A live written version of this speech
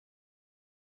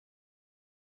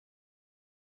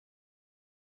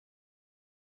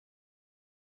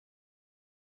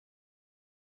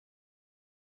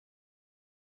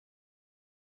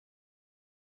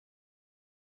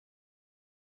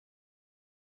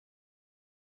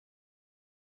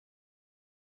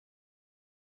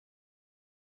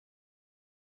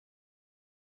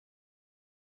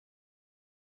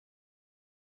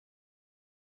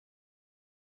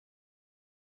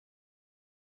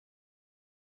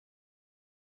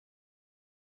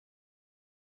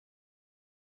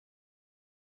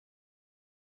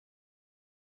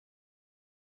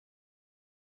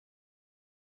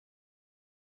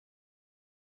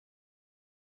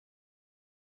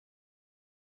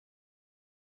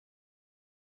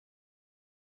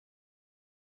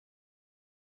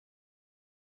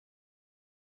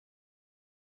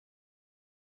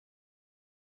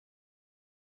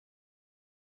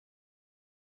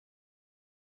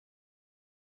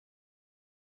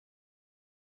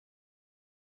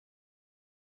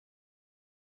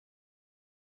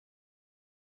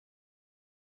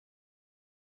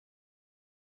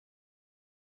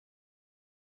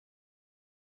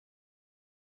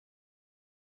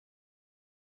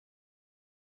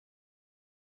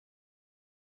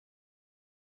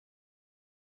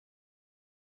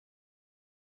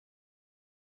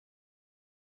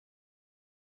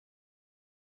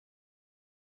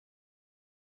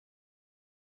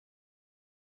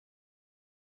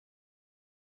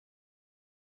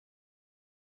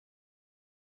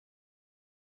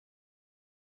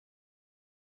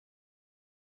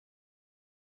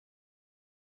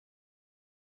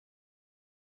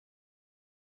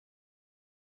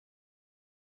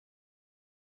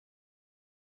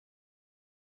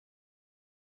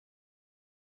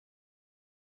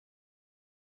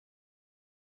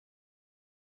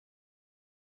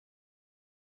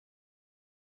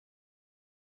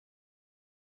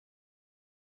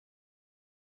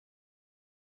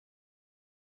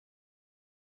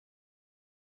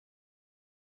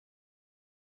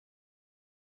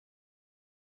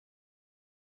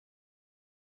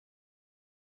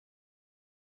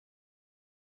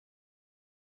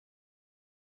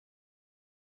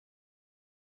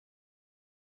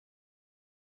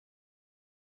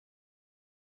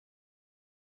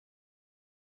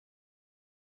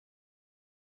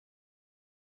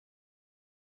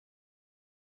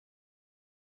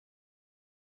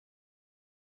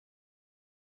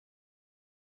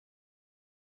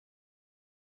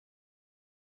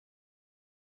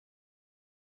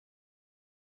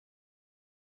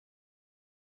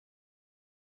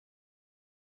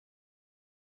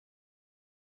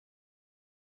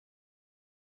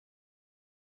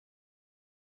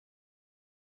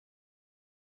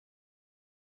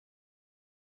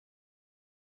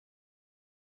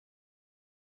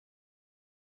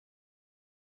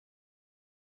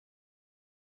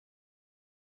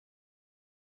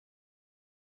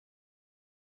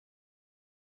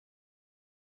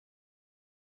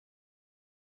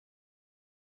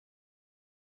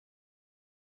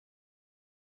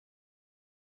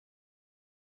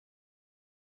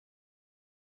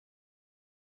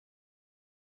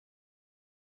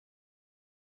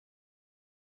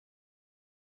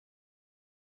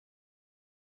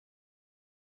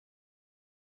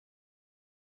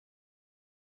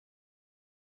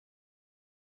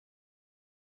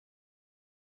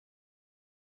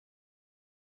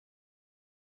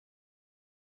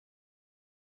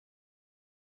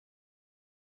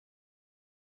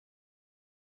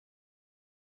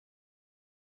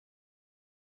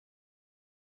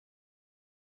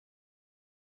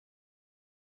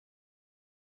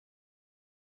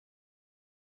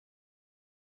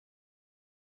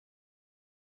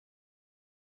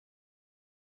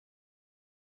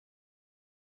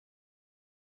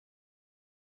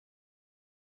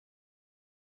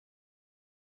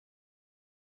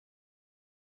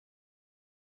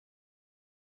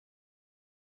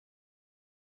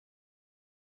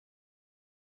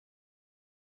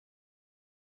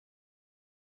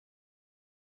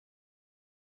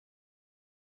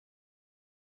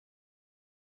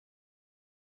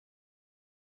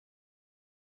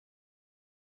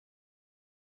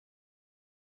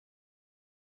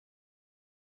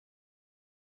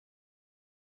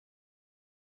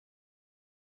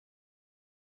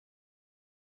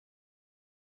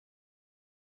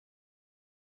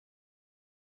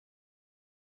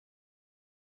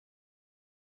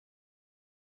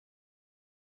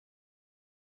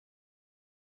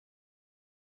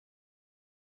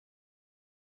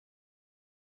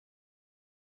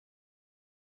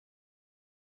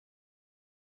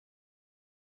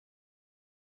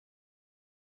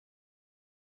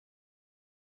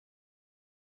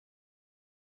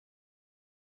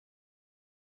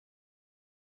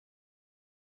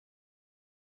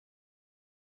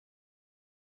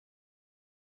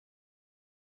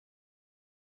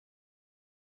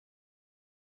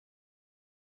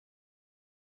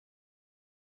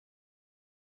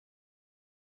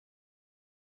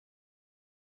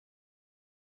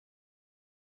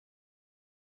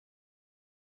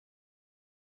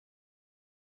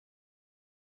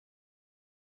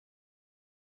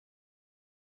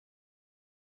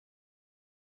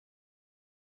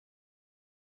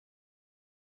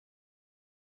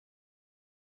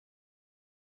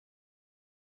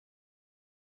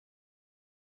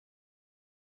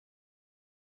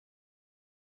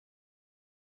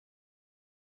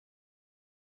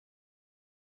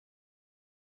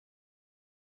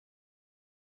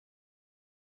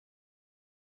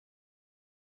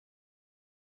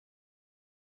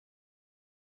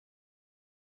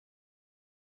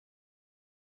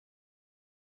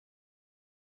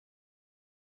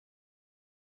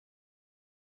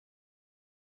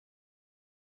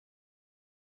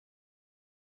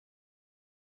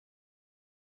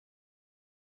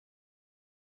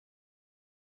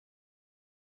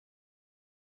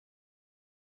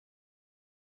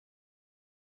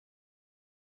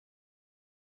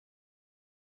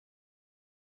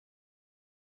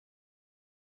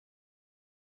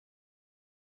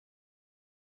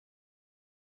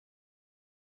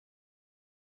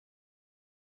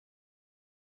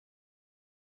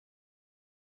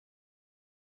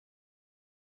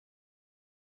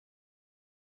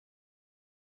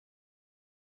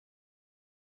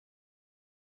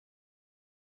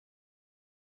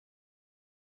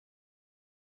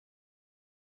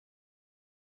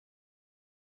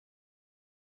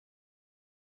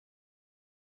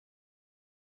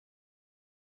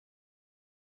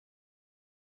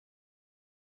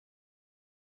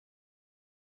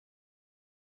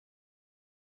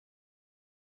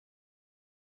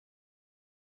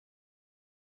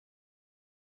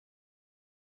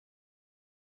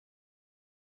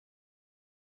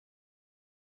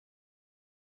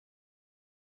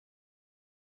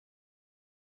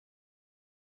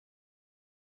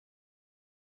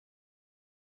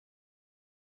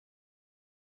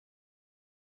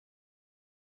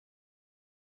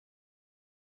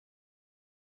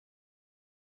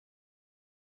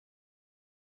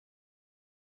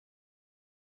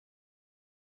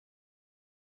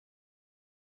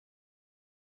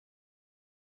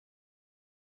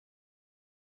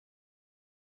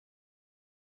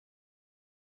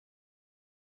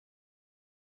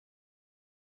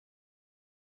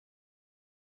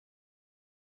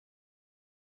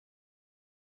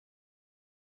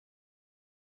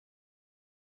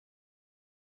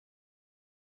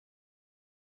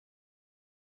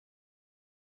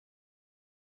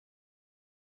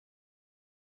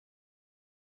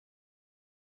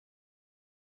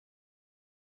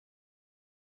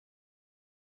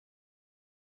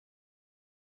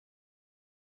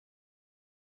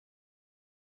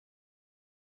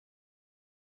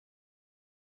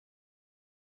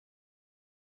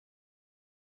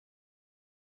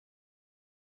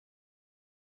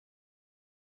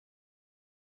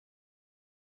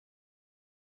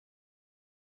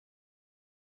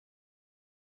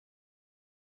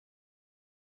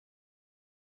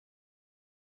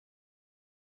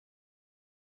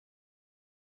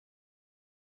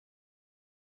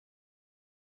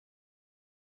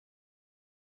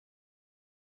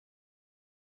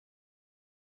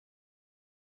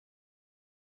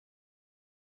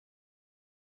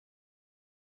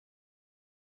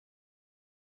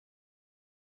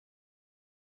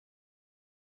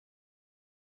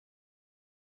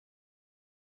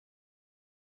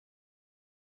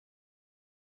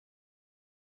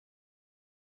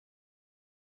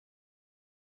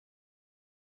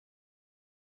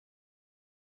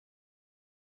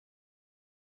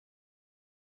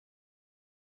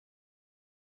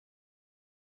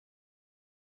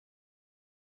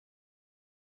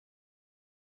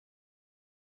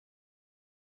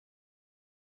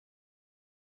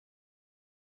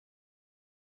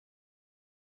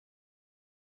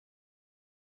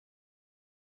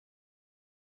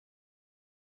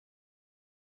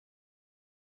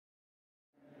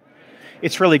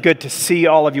It's really good to see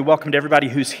all of you. Welcome to everybody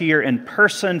who's here in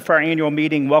person for our annual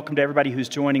meeting. Welcome to everybody who's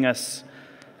joining us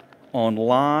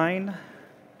online.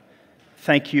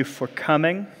 Thank you for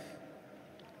coming.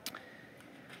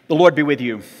 The Lord be with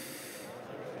you.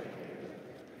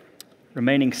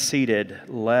 Remaining seated,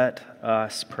 let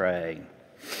us pray.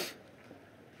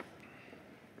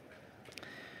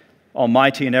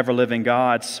 Almighty and ever-living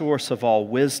God, source of all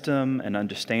wisdom and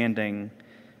understanding,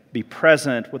 be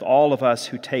present with all of us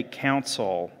who take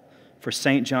counsel for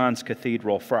St. John's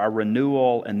Cathedral, for our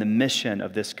renewal and the mission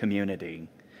of this community.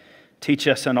 Teach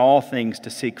us in all things to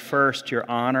seek first your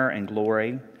honor and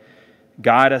glory.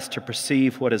 Guide us to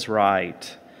perceive what is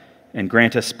right, and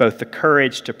grant us both the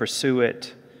courage to pursue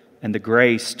it and the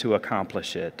grace to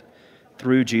accomplish it.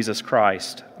 Through Jesus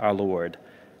Christ, our Lord.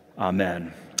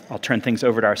 Amen. I'll turn things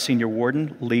over to our senior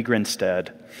warden, Lee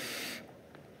Grinstead.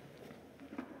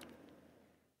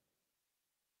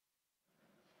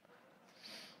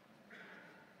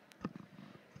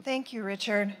 Thank you,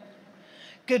 Richard.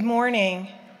 Good morning.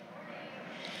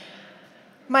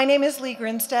 My name is Lee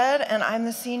Grinstead, and I'm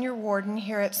the senior warden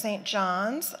here at St.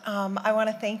 John's. I want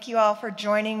to thank you all for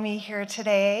joining me here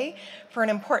today for an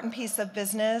important piece of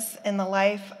business in the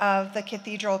life of the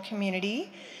cathedral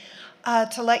community.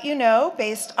 To let you know,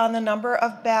 based on the number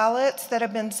of ballots that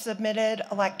have been submitted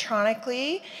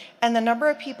electronically and the number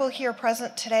of people here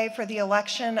present today for the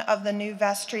election of the new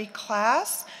vestry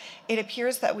class, it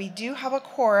appears that we do have a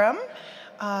quorum,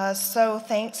 so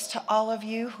thanks to all of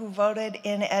you who voted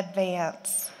in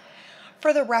advance.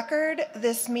 For the record,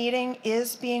 this meeting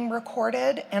is being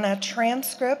recorded and a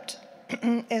transcript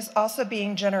is also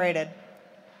being generated.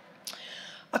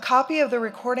 A copy of the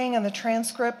recording and the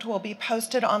transcript will be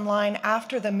posted online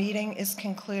after the meeting is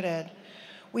concluded.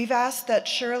 We've asked that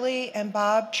Shirley and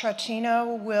Bob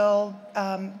Trachino will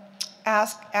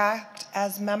act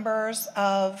as members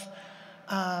of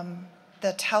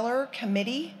the teller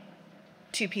committee.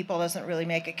 Two people doesn't really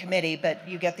make a committee, but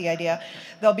you get the idea.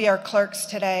 They'll be our clerks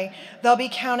today. They'll be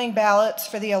counting ballots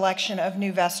for the election of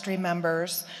new vestry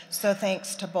members. So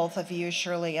thanks to both of you,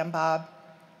 Shirley and Bob.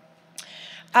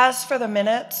 As for the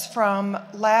minutes from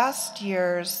last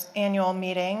year's annual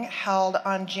meeting held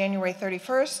on January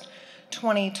 31st,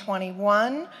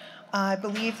 2021, I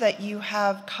believe that you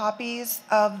have copies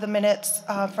of the minutes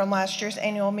from last year's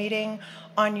annual meeting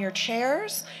on your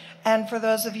chairs. And for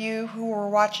those of you who are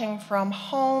watching from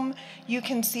home, you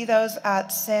can see those at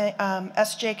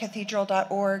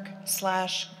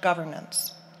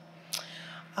sjcathedral.org/governance.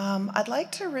 I'd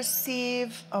like to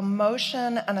receive a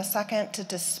motion and a second to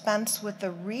dispense with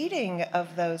the reading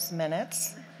of those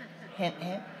minutes. Hint,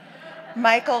 hint.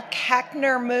 Michael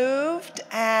Keckner moved,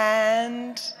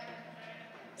 and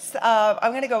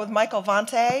I'm going to go with Michael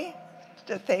Vante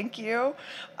to thank you.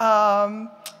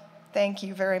 Thank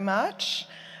you very much.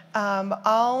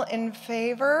 All in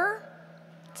favor?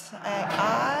 Say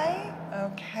aye.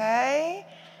 Okay.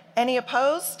 Any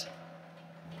opposed?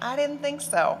 I didn't think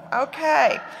so.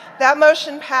 Okay. That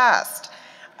motion passed.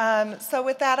 So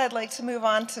with that, I'd like to move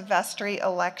on to vestry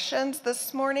elections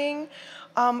this morning.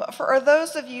 For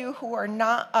those of you who are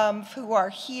not, who are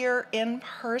here in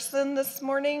person this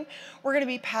morning, we're going to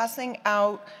be passing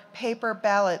out paper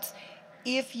ballots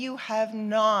if you have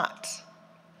not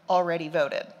already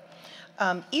voted.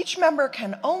 Each member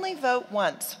can only vote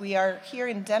once. We are here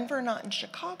in Denver, not in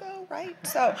Chicago, right?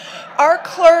 So our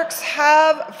clerks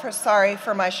have, sorry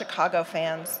for my Chicago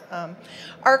fans,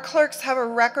 our clerks have a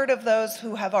record of those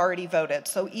who have already voted.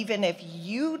 So even if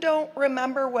you don't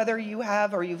remember whether you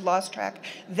have or you've lost track,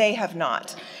 they have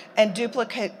not. And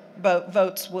duplicate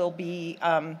votes will be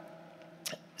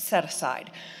set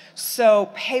aside. So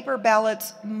paper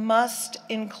ballots must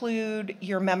include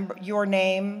your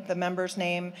name, the member's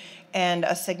name, and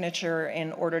a signature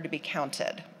in order to be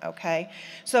counted, okay?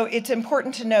 So it's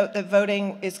important to note that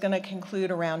voting is going to conclude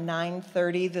around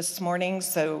 9:30 this morning,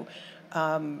 so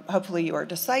hopefully you are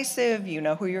decisive, you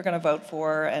know who you're going to vote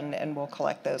for, and we'll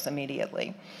collect those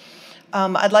immediately.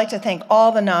 I'd like to thank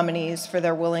all the nominees for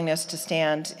their willingness to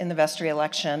stand in the vestry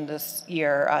election this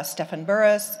year. Stephen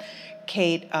Burris,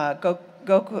 Kate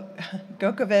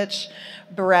Gokovich,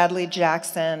 Bradley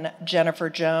Jackson, Jennifer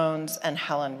Jones, and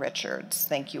Helen Richards.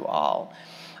 Thank you all.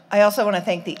 I also want to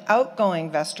thank the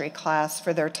outgoing vestry class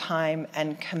for their time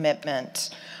and commitment.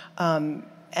 And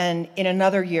in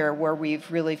another year where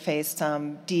we've really faced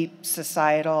some deep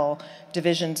societal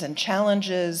divisions and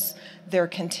challenges, their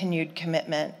continued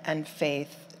commitment and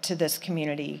faith to this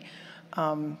community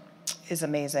is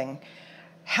amazing.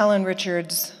 Helen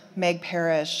Richards, Meg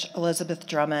Parrish, Elizabeth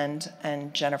Drummond,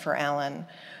 and Jennifer Allen,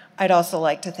 I'd also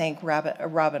like to thank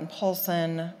Robin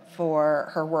Polson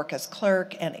for her work as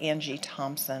clerk, and Angie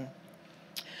Thompson,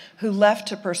 who left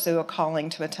to pursue a calling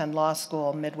to attend law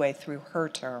school midway through her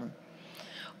term.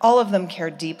 All of them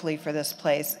cared deeply for this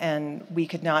place, and we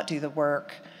could not do the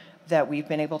work that we've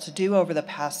been able to do over the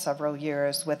past several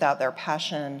years without their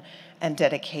passion and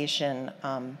dedication,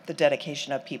 the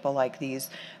dedication of people like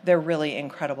these. They're really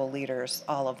incredible leaders,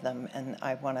 all of them, and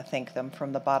I want to thank them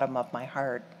from the bottom of my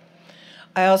heart.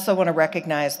 I also want to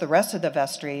recognize the rest of the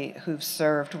vestry who've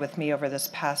served with me over this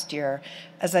past year.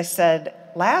 As I said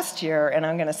last year, and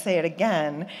I'm going to say it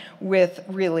again,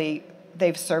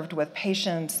 they've served with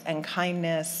patience and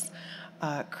kindness,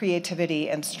 creativity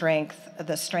and strength.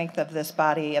 The strength of this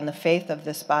body and the faith of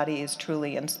this body is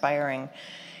truly inspiring.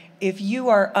 If you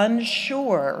are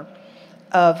unsure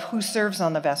of who serves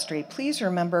on the vestry, please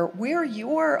remember we're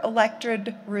your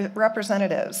elected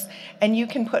representatives, and you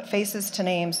can put faces to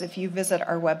names if you visit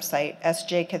our website,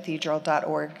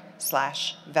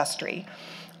 sjcathedral.org/vestry.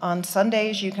 On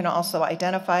Sundays, you can also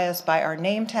identify us by our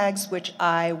name tags, which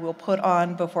I will put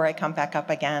on before I come back up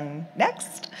again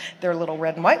next. They're little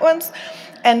red and white ones.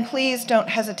 And please don't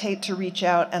hesitate to reach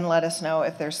out and let us know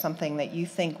if there's something that you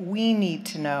think we need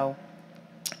to know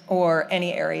or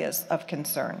any areas of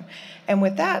concern. And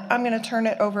with that, I'm going to turn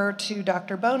it over to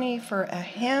Dr. Boney for a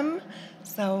hymn.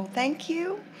 So thank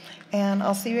you, and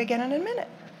I'll see you again in a minute.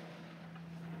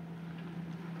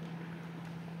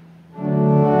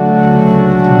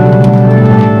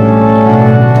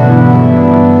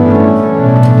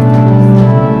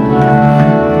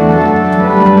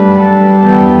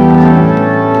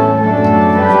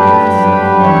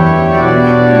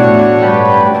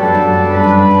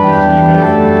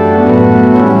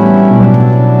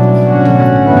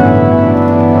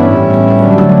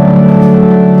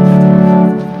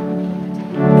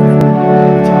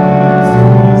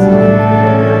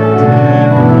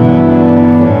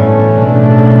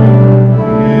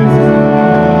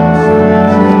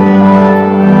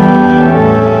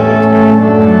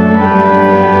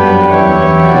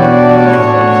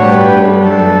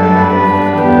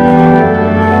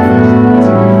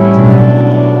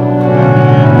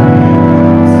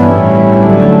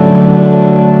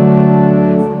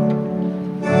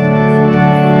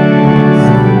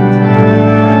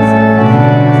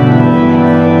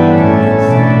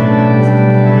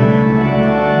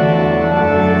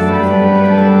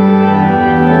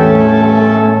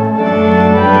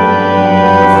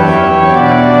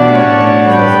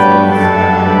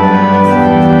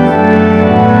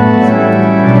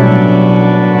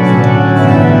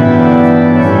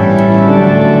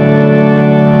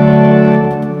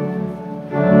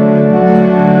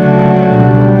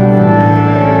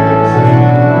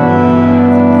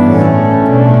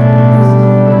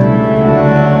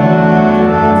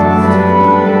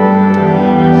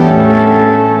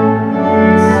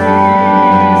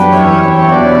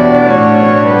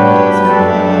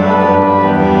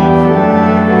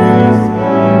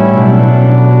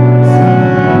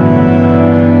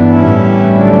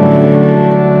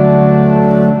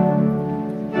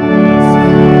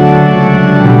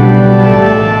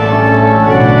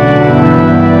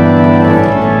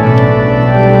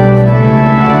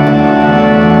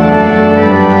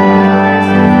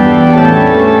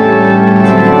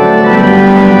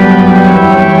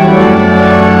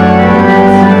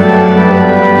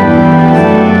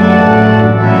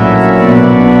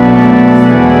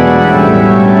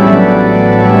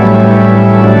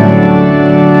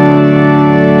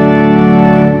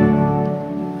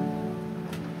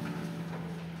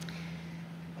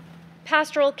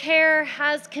 Pastoral care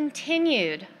has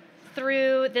continued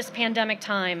through this pandemic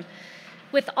time,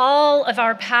 with all of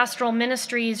our pastoral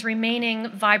ministries remaining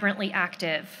vibrantly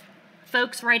active.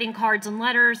 Folks writing cards and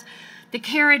letters, the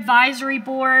Care Advisory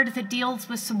Board that deals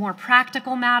with some more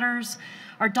practical matters,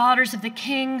 our Daughters of the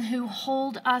King who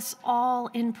hold us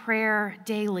all in prayer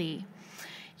daily,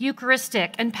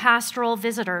 Eucharistic and pastoral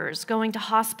visitors going to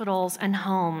hospitals and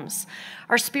homes,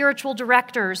 our spiritual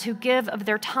directors who give of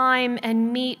their time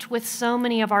and meet with so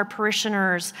many of our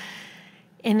parishioners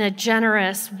in a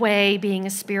generous way, being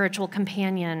a spiritual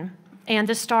companion, and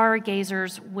the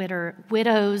Stargazers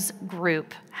Widows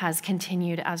group has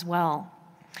continued as well.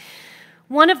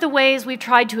 One of the ways we've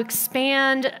tried to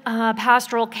expand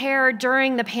pastoral care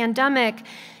during the pandemic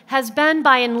has been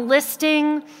by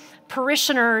enlisting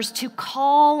parishioners to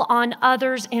call on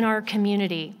others in our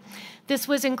community. This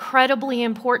was incredibly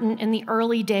important in the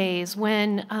early days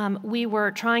when we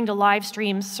were trying to live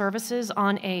stream services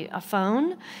on a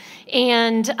phone,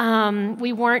 and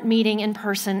we weren't meeting in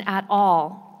person at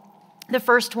all. The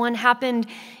first one happened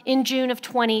in June of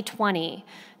 2020.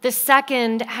 The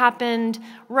second happened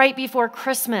right before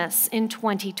Christmas in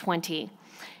 2020.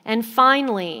 And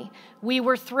finally, we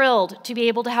were thrilled to be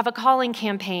able to have a calling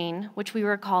campaign, which we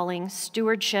were calling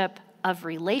Stewardship of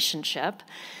Relationship,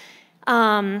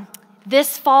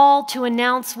 this fall to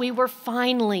announce we were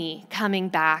finally coming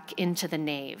back into the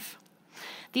nave.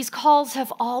 These calls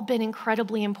have all been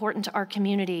incredibly important to our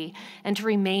community and to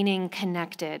remaining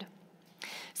connected.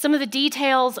 Some of the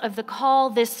details of the call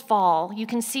this fall, you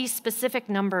can see specific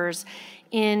numbers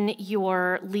in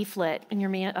your leaflet, in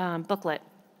your booklet,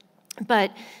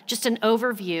 but just an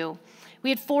overview. We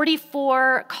had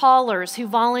 44 callers who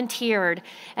volunteered,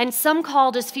 and some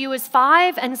called as few as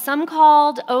 5, and some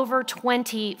called over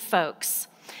 20 folks.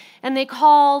 And they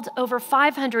called over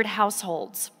 500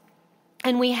 households.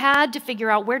 And we had to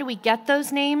figure out, where do we get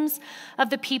those names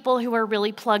of the people who are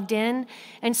really plugged in?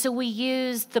 And so we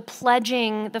used the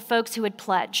folks who had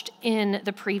pledged in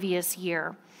the previous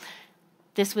year.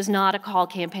 This was not a call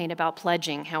campaign about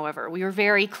pledging, however. We were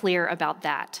very clear about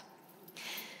that.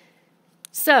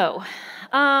 So,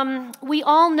 we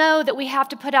all know that we have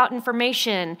to put out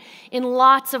information in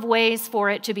lots of ways for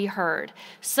it to be heard.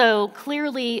 So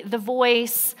clearly, The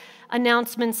Voice,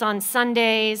 announcements on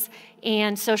Sundays,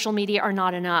 and social media are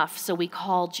not enough. So we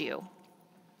called you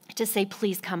to say,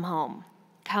 please come home,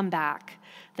 come back.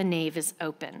 The nave is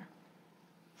open.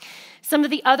 Some of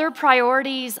the other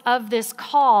priorities of this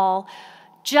call,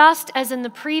 just as in the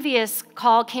previous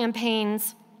call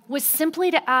campaigns, was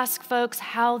simply to ask folks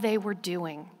how they were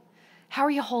doing. How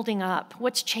are you holding up?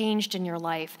 What's changed in your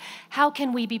life? How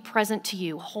can we be present to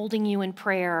you, holding you in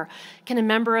prayer? Can a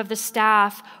member of the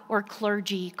staff or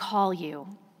clergy call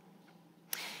you?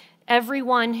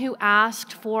 Everyone who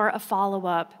asked for a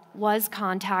follow-up was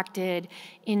contacted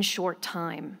in short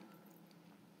time.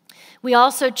 We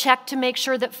also checked to make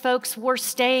sure that folks were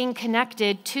staying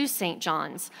connected to St.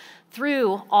 John's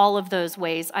through all of those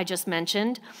ways I just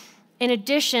mentioned. In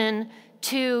addition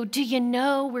to, do you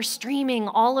know we're streaming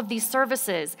all of these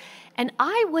services? And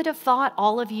I would have thought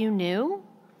all of you knew.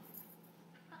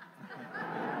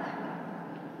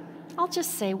 I'll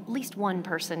just say at least one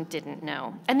person didn't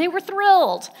know, and they were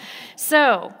thrilled.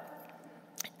 So,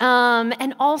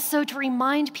 and also to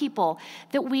remind people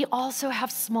that we also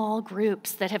have small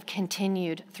groups that have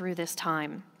continued through this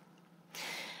time.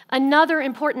 Another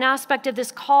important aspect of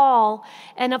this call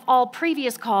and of all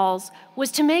previous calls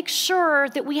was to make sure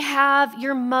that we have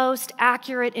your most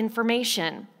accurate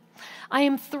information. I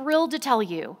am thrilled to tell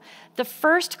you, the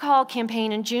first call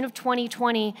campaign in June of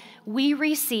 2020, we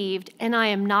received, and I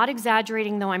am not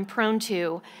exaggerating though I'm prone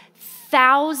to,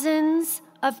 thousands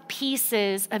of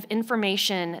pieces of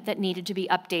information that needed to be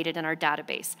updated in our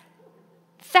database.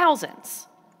 Thousands.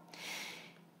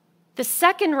 The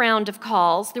second round of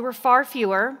calls, there were far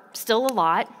fewer, still a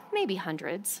lot, maybe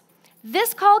hundreds.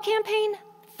 This call campaign,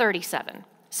 37.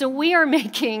 So we are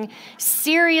making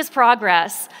serious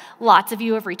progress. Lots of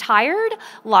you have retired,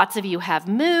 lots of you have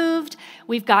moved,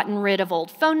 we've gotten rid of old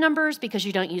phone numbers because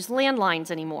you don't use landlines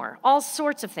anymore, all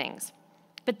sorts of things.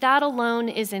 But that alone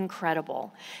is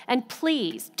incredible. And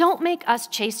please, don't make us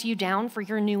chase you down for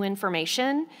your new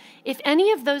information. If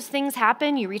any of those things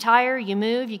happen, you retire, you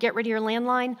move, you get rid of your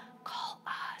landline, call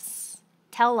us,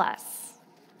 tell us.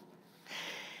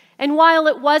 And while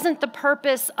it wasn't the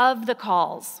purpose of the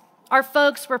calls, our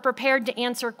folks were prepared to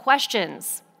answer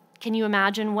questions. Can you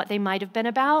imagine what they might have been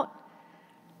about?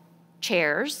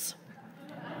 Chairs.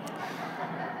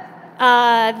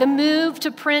 The move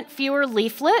to print fewer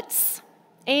leaflets,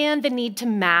 and the need to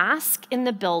mask in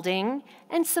the building.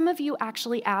 And some of you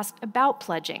actually asked about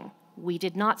pledging. We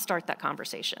did not start that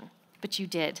conversation, but you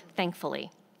did,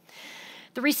 thankfully.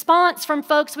 The response from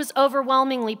folks was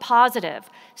overwhelmingly positive.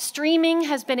 Streaming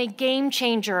has been a game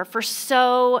changer for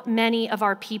so many of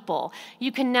our people.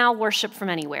 You can now worship from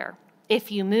anywhere.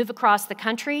 If you move across the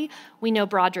country, we know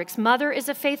Broderick's mother is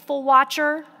a faithful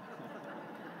watcher.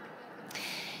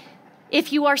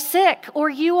 If you are sick or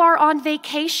you are on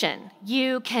vacation,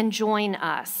 you can join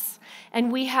us.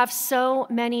 And we have so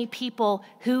many people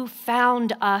who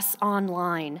found us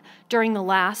online during the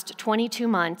last 22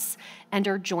 months and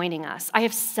are joining us. I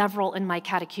have several in my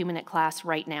catechumenate class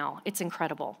right now. It's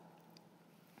incredible.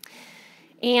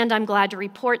 And I'm glad to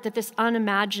report that this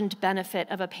unimagined benefit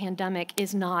of a pandemic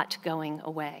is not going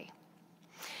away.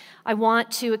 I want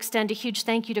to extend a huge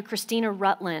thank you to Christina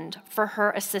Rutland for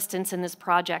her assistance in this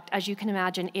project. As you can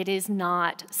imagine, it is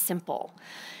not simple.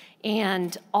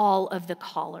 And all of the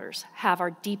callers have our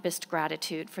deepest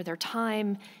gratitude for their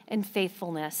time and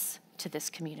faithfulness to this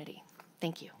community.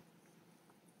 Thank you.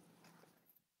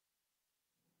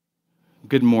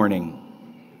 Good morning.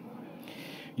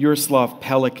 Yaroslav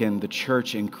Pelikan, the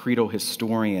church and creedal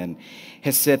historian,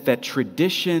 has said that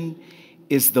tradition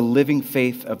is the living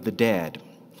faith of the dead.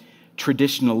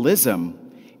 Traditionalism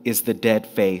is the dead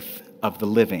faith of the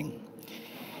living.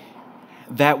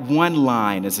 That one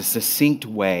line is a succinct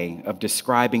way of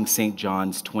describing St.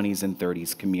 John's 20s and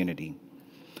 30s community.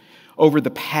 Over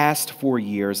the past 4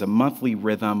 years, a monthly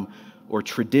rhythm or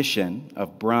tradition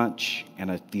of brunch and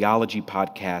a theology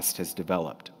podcast has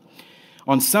developed.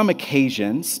 On some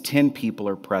occasions, 10 people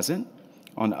are present,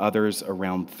 on others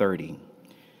around 30.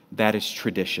 That is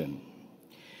tradition.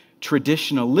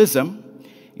 Traditionalism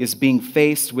is being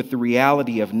faced with the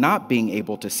reality of not being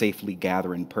able to safely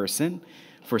gather in person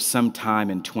for some time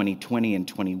in 2020 and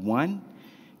 21,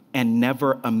 and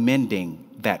never amending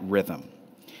that rhythm.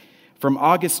 From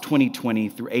August 2020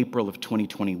 through April of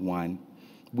 2021,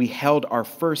 we held our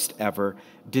first ever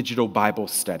digital Bible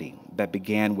study that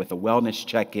began with a wellness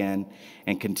check-in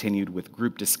and continued with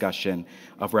group discussion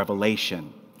of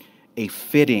Revelation, a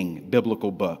fitting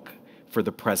biblical book for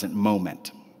the present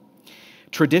moment.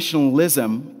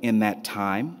 Traditionalism in that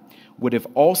time would have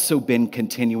also been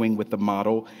continuing with the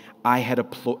model I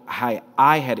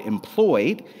had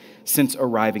employed since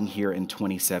arriving here in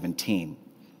 2017,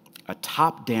 a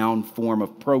top-down form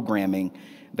of programming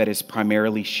that is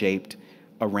primarily shaped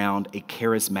around a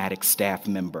charismatic staff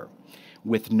member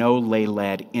with no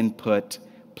lay-led input,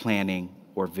 planning,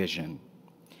 or vision.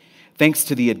 Thanks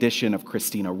to the addition of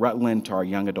Christina Rutland to our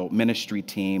young adult ministry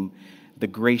team, the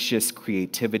gracious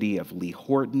creativity of Lee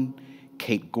Horton,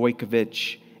 Kate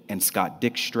Gojkovic, and Scott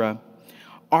Dykstra,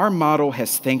 our model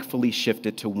has thankfully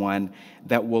shifted to one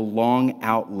that will long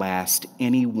outlast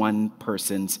any one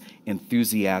person's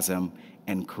enthusiasm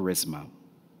and charisma.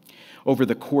 Over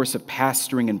the course of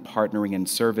pastoring and partnering in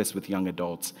service with young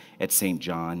adults at St.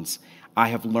 John's, I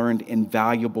have learned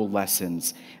invaluable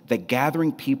lessons that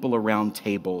gathering people around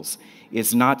tables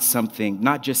is not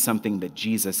just something that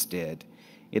Jesus did.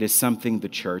 It is something the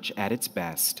church at its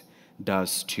best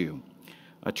does too,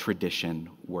 a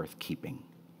tradition worth keeping.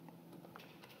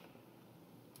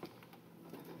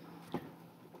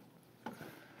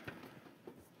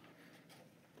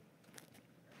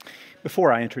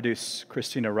 Before I introduce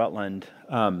Christina Rutland,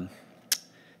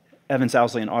 Evans,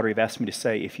 Owsley, and Audrey have asked me to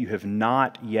say, if you have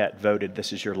not yet voted,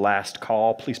 this is your last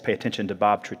call. Please pay attention to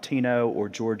Bob Tritino or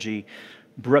Georgie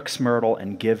Brooks Myrtle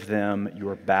and give them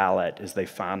your ballot as they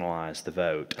finalize the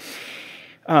vote.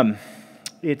 I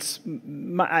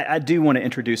do want to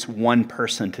introduce one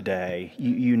person today.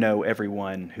 You know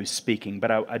everyone who's speaking, but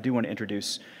I do want to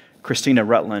introduce Christina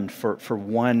Rutland for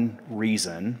one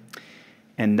reason.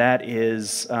 And that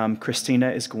is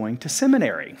Christina is going to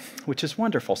seminary, which is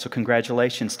wonderful. So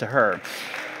congratulations to her.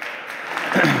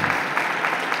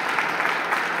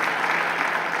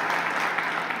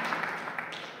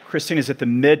 Christina is at the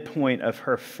midpoint of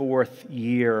her 4th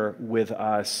year with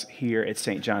us here at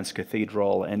St. John's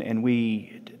Cathedral. And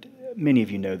many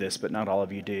of you know this, but not all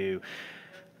of you do.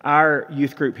 Our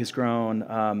youth group has grown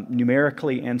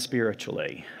numerically and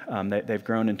spiritually. They've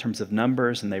grown in terms of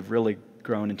numbers, and they've really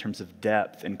grown in terms of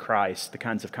depth in Christ, the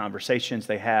kinds of conversations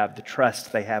they have, the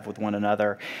trust they have with one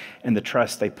another, and the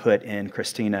trust they put in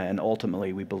Christina, and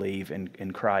ultimately we believe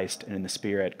in Christ and in the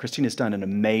Spirit. Christina's done an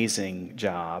amazing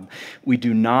job. We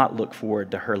do not look forward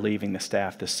to her leaving the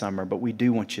staff this summer, but we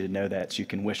do want you to know that so you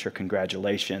can wish her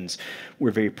congratulations.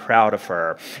 We're very proud of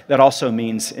her. That also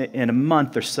means in a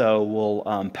month or so,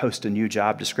 we'll post a new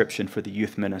job description for the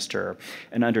youth minister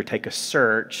and undertake a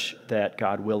search that,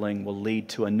 God willing, will lead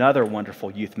to another wonderful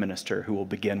youth minister who will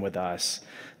begin with us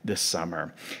this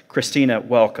summer. Christina,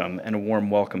 welcome, and a warm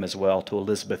welcome as well to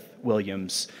Elizabeth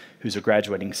Williams, who's a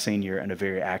graduating senior and a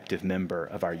very active member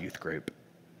of our youth group.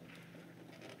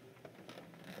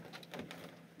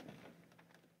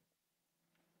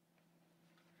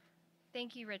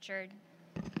 Thank you, Richard.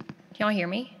 Can y'all hear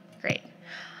me? Great.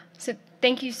 So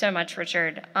thank you so much,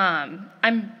 Richard.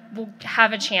 We'll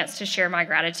have a chance to share my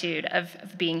gratitude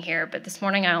of being here, but this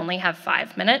morning I only have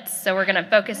 5 minutes, so we're going to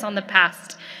focus on the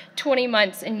past 20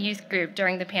 months in youth group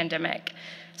during the pandemic.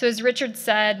 So as Richard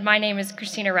said, my name is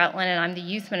Christina Rutland, and I'm the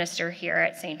youth minister here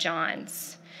at St.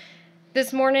 John's.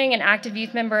 This morning, an active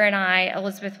youth member and I,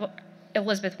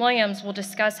 Elizabeth Williams, will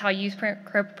discuss how youth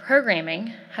programming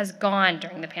has gone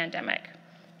during the pandemic.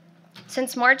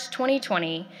 Since March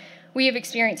 2020, we have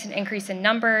experienced an increase in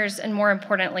numbers and, more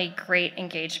importantly, great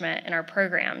engagement in our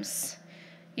programs.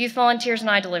 Youth volunteers and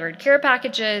I delivered care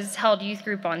packages, held youth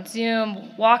group on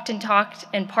Zoom, walked and talked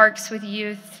in parks with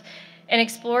youth, and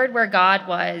explored where God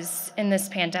was in this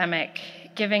pandemic,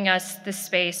 giving us the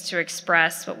space to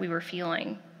express what we were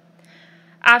feeling.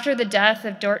 After the death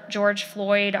of George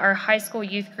Floyd, our high school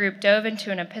youth group dove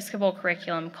into an Episcopal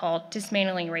curriculum called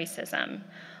Dismantling Racism,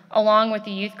 along with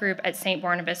the youth group at St.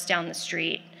 Barnabas down the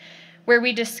street, where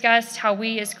we discussed how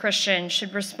we as Christians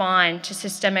should respond to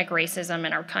systemic racism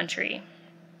in our country.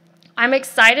 I'm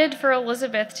excited for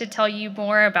Elizabeth to tell you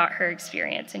more about her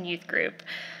experience in youth group.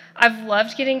 I've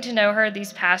loved getting to know her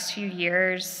these past few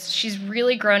years. She's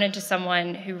really grown into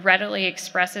someone who readily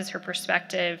expresses her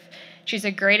perspective. She's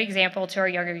a great example to our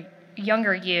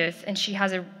younger youth, and she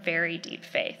has a very deep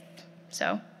faith.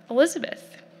 So,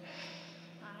 Elizabeth.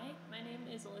 Hi, my name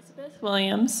is Elizabeth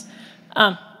Williams.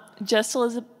 Just a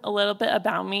little bit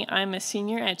about me. I'm a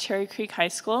senior at Cherry Creek High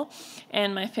School,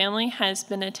 and my family has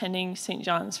been attending St.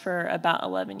 John's for about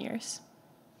 11 years.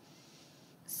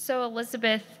 So,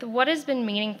 Elizabeth, what has been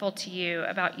meaningful to you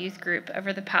about youth group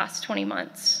over the past 20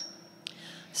 months?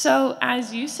 So,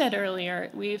 as you said earlier,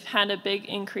 we've had a big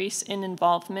increase in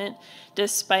involvement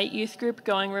despite youth group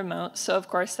going remote, so of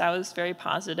course that was very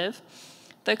positive.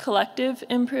 The collective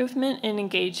improvement in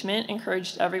engagement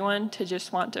encouraged everyone to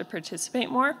just want to participate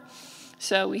more,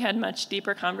 so we had much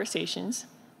deeper conversations.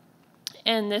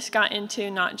 And this got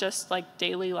into not just like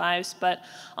daily lives, but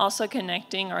also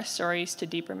connecting our stories to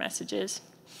deeper messages.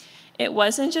 It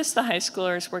wasn't just the high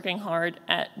schoolers working hard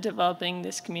at developing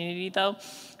this community, though.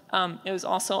 It was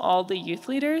also all the youth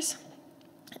leaders.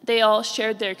 They all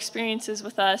shared their experiences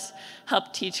with us,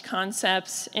 helped teach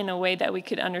concepts in a way that we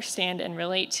could understand and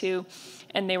relate to,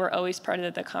 and they were always part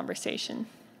of the conversation.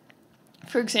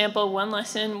 For example, one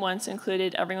lesson once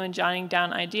included everyone jotting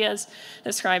down ideas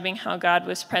describing how God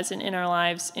was present in our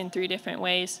lives in 3 different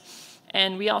ways.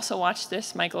 And we also watched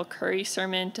this Michael Curry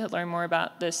sermon to learn more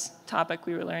about this topic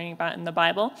we were learning about in the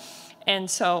Bible. And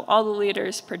so all the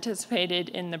leaders participated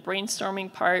in the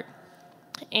brainstorming part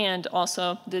and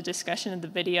also the discussion of the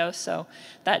video, so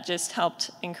that just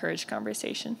helped encourage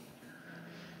conversation.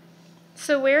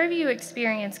 So where have you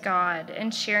experienced God in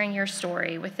sharing your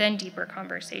story within deeper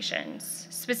conversations,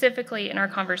 specifically in our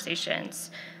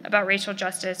conversations about racial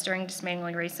justice during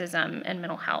dismantling racism and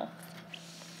mental health?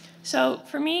 So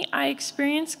for me, I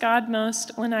experienced God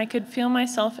most when I could feel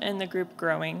myself and the group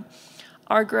growing.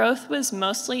 Our growth was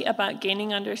mostly about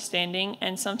gaining understanding,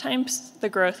 and sometimes the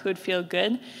growth would feel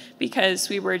good because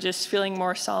we were just feeling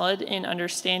more solid in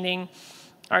understanding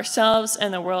ourselves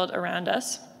and the world around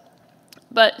us.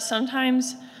 But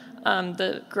sometimes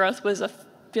the growth was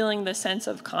feeling the sense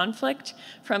of conflict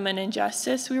from an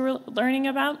injustice we were learning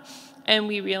about, and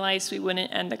we realized we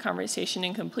wouldn't end the conversation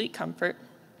in complete comfort.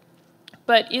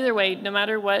 But either way, no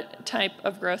matter what type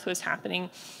of growth was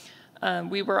happening,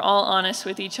 we were all honest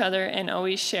with each other and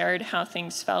always shared how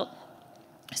things felt.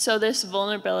 So this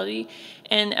vulnerability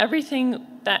and everything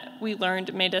that we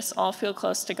learned made us all feel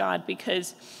close to God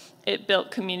because it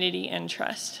built community and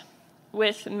trust.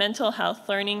 With mental health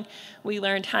learning, we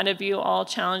learned how to view all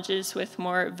challenges with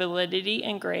more validity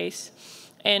and grace.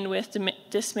 And with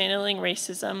dismantling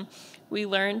racism, we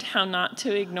learned how not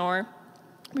to ignore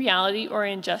reality or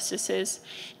injustices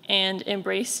and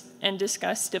embrace and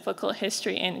discuss difficult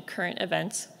history and current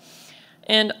events.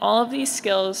 And all of these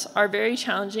skills are very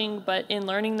challenging, but in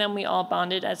learning them, we all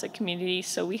bonded as a community,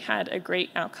 so we had a great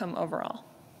outcome overall.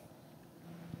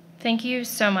 Thank you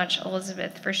so much,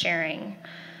 Elizabeth, for sharing.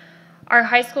 Our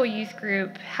high school youth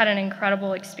group had an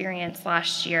incredible experience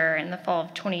last year in the fall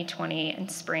of 2020 and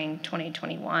spring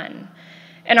 2021.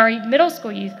 And our middle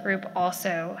school youth group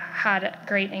also had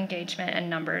great engagement and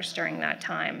numbers during that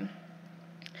time.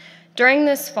 During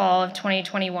this fall of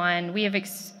 2021, we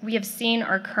have seen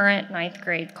our current 9th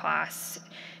grade class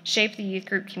shape the youth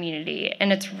group community,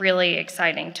 and it's really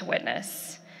exciting to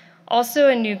witness. Also,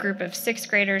 a new group of 6th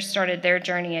graders started their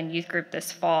journey in youth group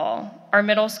this fall. Our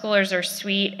middle schoolers are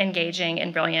sweet, engaging,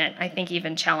 and brilliant. I think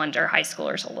even challenge our high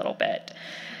schoolers a little bit.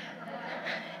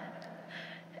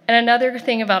 And another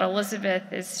thing about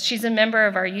Elizabeth is she's a member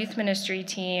of our youth ministry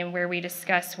team where we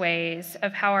discuss ways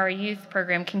of how our youth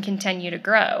program can continue to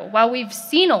grow. While we've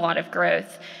seen a lot of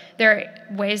growth, there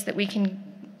are ways that we can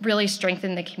really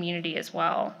strengthen the community as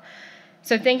well.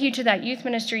 So thank you to that youth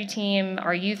ministry team,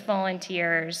 our youth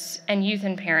volunteers, and youth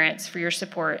and parents for your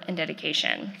support and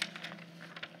dedication.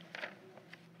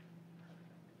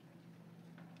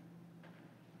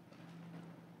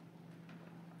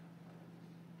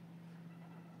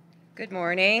 Good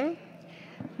morning.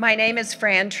 My name is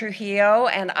Fran Trujillo,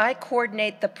 and I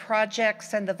coordinate the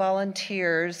projects and the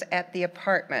volunteers at the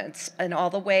apartments and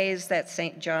all the ways that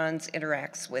St. John's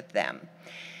interacts with them.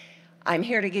 I'm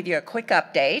here to give you a quick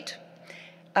update.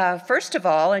 First of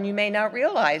all, and you may not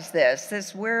realize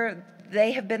this, we're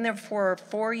They have been there for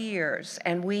 4 years,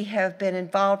 and we have been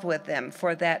involved with them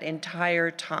for that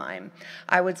entire time.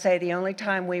 I would say the only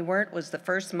time we weren't was the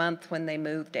first month when they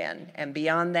moved in, and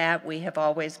beyond that, we have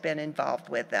always been involved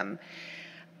with them.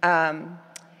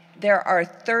 There are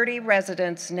 30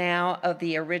 residents now of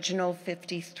the original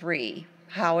 53.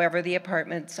 However, the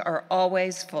apartments are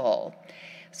always full.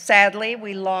 Sadly,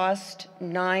 we lost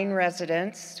 9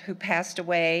 residents who passed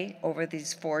away over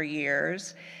these 4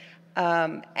 years.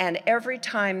 And every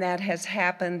time that has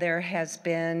happened, there has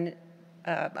been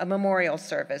a memorial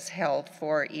service held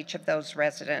for each of those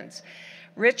residents.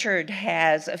 Richard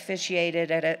has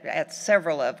officiated at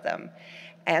several of them.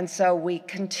 And so we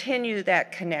continue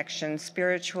that connection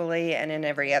spiritually and in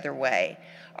every other way.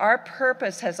 Our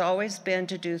purpose has always been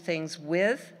to do things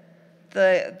with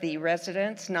the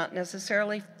residents, not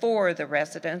necessarily for the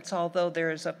residents, although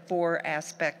there is a for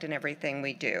aspect in everything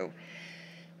we do.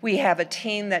 We have a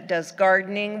team that does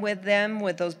gardening with them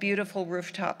with those beautiful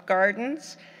rooftop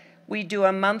gardens. We do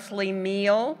a monthly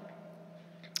meal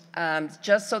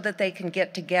just so that they can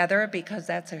get together, because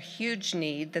that's a huge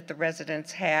need that the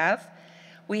residents have.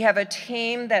 We have a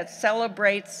team that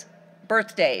celebrates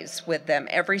birthdays with them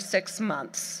every 6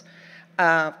 months,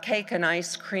 cake and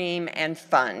ice cream and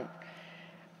fun.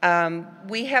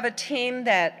 We have a team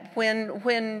that when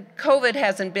COVID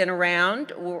hasn't been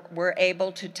around, we're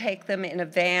able to take them in a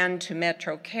van to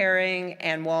Metro Caring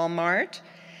and Walmart.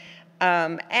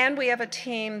 And we have a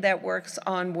team that works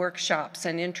on workshops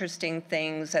and interesting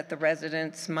things that the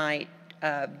residents might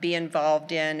be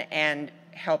involved in and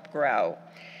help grow.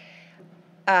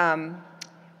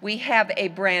 We have a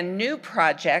brand new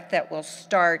project that will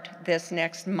start this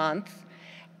next month.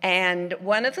 And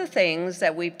one of the things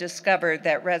that we've discovered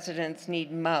that residents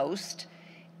need most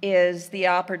is the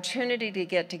opportunity to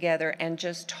get together and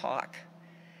just talk.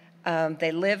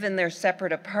 They live in their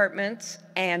separate apartments,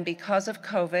 and because of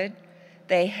COVID,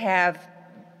 they have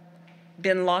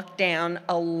been locked down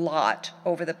a lot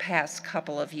over the past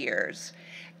couple of years.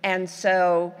 And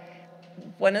so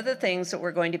one of the things that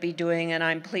we're going to be doing, and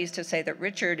I'm pleased to say that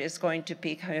Richard is going to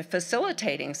be kind of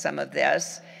facilitating some of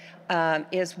this,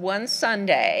 is one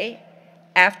Sunday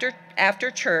after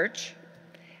church,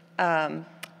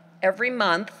 every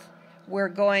month, we're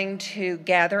going to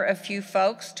gather a few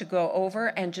folks to go over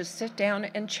and just sit down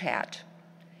and chat.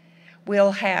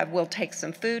 We'll take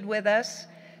some food with us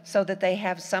so that they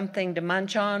have something to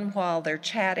munch on while they're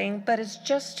chatting, but it's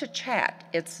just to chat.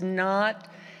 It's not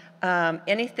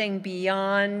anything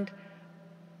beyond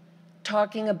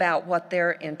talking about what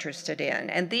they're interested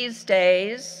in. And these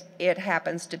days, it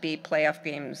happens to be playoff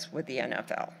games with the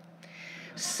NFL.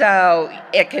 So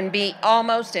it can be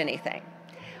almost anything.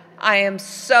 I am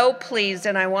so pleased,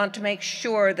 and I want to make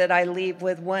sure that I leave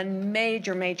with one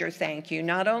major, major thank you,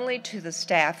 not only to the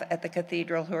staff at the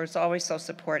Cathedral, who are always so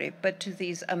supportive, but to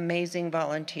these amazing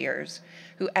volunteers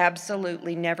who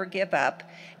absolutely never give up.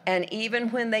 And even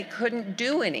when they couldn't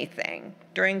do anything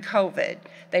during COVID,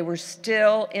 they were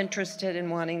still interested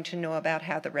in wanting to know about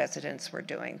how the residents were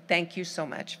doing. Thank you so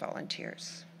much,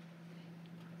 volunteers.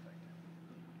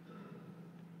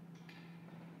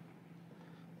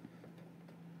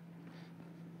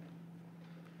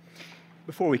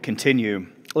 Before we continue,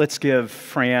 let's give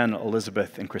Fran,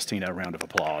 Elizabeth, and Christina a round of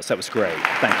applause. That was great.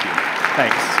 Thank you.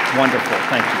 Thanks. Wonderful.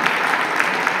 Thank you.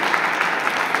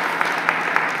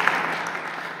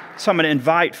 So I'm going to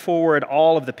invite forward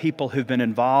all of the people who've been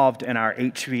involved in our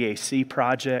HVAC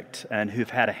project and who've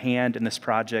had a hand in this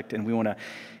project, and we want to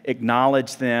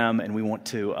acknowledge them and we want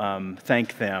to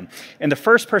thank them. And the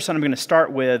first person I'm going to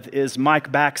start with is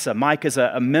Mike Baxa. Mike is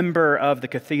a member of the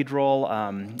Cathedral,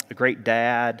 a great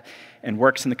dad, and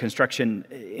works in the construction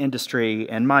industry.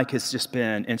 And Mike has just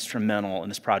been instrumental in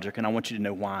this project, and I want you to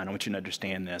know why, and I want you to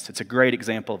understand this. It's a great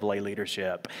example of lay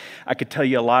leadership. I could tell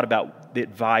you a lot about the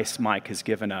advice Mike has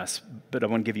given us, but I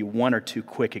want to give you one or two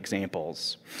quick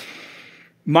examples.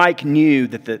 Mike knew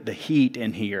that the heat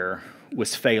in here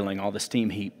was failing, all the steam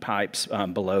heat pipes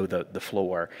below the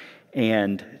floor.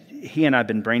 And he and I have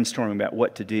been brainstorming about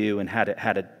what to do and how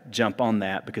to jump on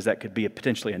that, because that could be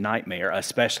potentially a nightmare,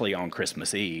 especially on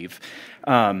Christmas Eve.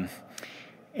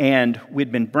 And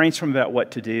we'd been brainstorming about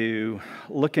what to do,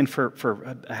 looking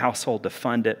for a household to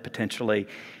fund it potentially.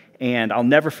 And I'll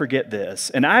never forget this.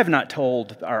 And I have not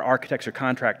told our architects or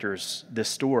contractors this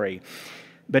story,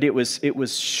 but it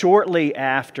was shortly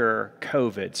after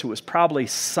COVID, so it was probably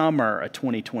summer of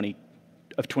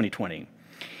 2020.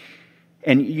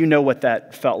 And you know what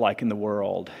that felt like in the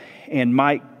world. And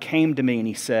Mike came to me and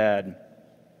he said,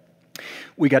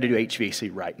 "We got to do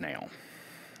HVAC right now."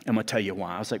 I'm going to tell you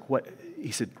why. I was like, "What?"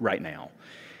 He said, "Right now."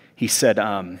 He said,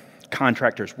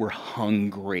 contractors, we're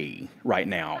hungry right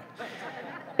now.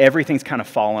 Everything's kind of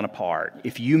falling apart.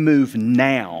 If you move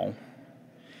now,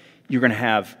 you're going to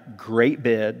have great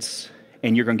bids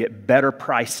and you're going to get better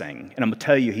pricing. And I'm going to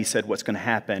tell you, he said, what's going to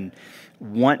happen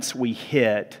once we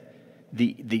hit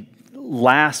the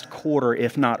last quarter,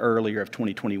 if not earlier, of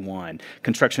 2021,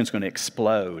 construction is going to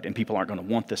explode and people aren't going to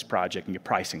want this project and your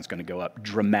pricing is going to go up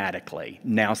dramatically.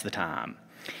 Now's the time.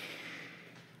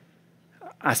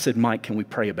 I said, Mike, can we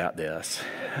pray about this?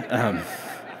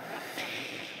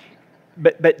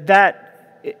 But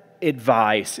that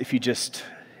advice, if you just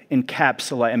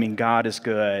encapsulate, I mean, God is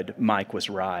good, Mike was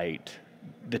right,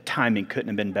 the timing couldn't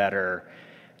have been better.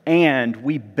 And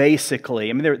we basically,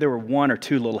 I mean, there were one or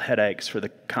two little headaches for the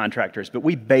contractors, but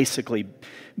we basically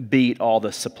beat all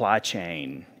the supply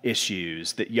chain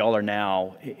issues that y'all are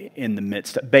now in the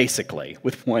midst of, basically,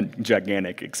 with one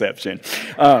gigantic exception.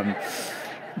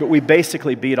 But we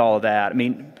basically beat all of that. I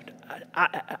mean,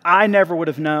 I never would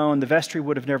have known, the vestry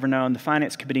would have never known, the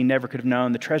finance committee never could have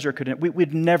known, the treasurer couldn't,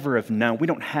 we'd never have known. We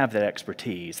don't have that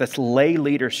expertise. That's lay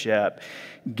leadership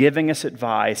giving us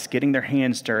advice, getting their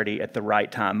hands dirty at the right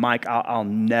time. Mike, I'll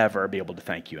never be able to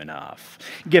thank you enough.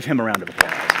 Give him a round of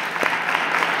applause.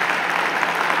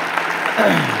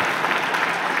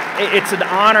 It's an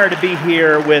honor to be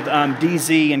here with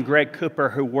DZ and Greg Cooper,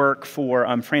 who work for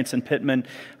Franson Pittman.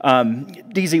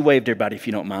 DZ waved everybody, if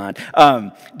you don't mind.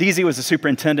 DZ was the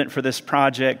superintendent for this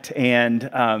project, and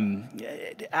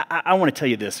I want to tell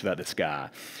you this about this guy.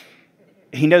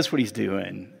 He knows what he's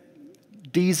doing.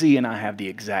 DZ and I have the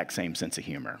exact same sense of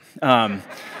humor.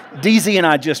 DZ and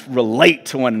I just relate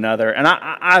to one another, and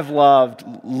I've loved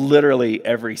literally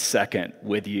every second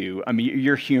with you. I mean,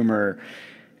 your humor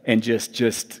and just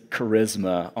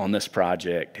charisma on this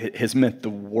project has meant the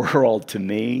world to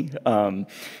me.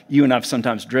 You and I have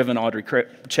sometimes driven Audrey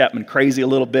Chapman crazy a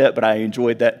little bit, but I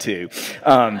enjoyed that too.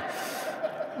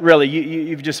 Really,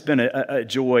 you've just been a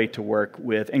joy to work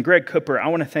with. And Greg Cooper, I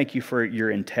want to thank you for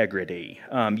your integrity.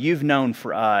 You've known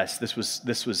for us, this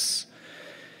was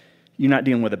you're not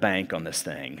dealing with a bank on this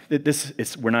thing.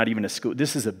 We're not even a school.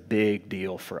 This is a big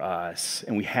deal for us,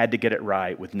 and we had to get it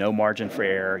right with no margin for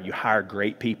error. You hire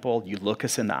great people. You look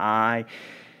us in the eye.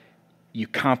 You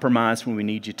compromise when we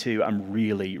need you to. I'm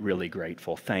really, really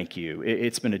grateful. Thank you.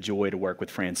 It's been a joy to work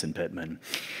with Franson Pittman.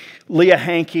 Leah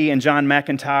Hankey and John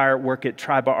McIntyre work at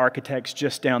Tribal Architects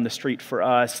just down the street for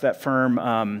us. That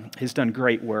firm has done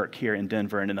great work here in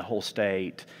Denver and in the whole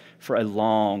state for a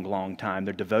long, long time.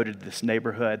 They're devoted to this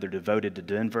neighborhood. They're devoted to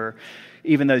Denver.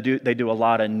 Even though they do a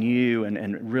lot of new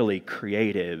and really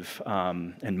creative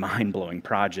and mind-blowing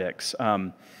projects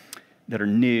that are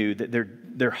new, that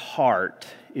their heart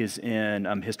is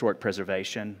in historic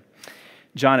preservation.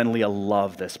 John and Leah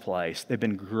love this place. They've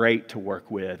been great to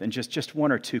work with. And just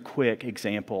one or two quick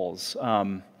examples.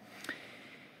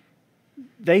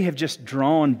 They have just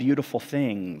drawn beautiful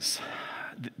things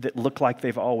that look like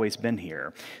they've always been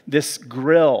here. This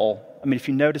grill, I mean, if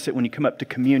you notice it when you come up to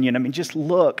communion, I mean, just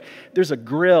look, there's a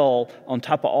grill on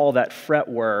top of all that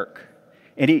fretwork,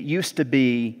 and it used to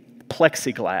be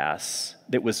plexiglass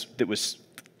that was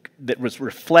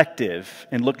reflective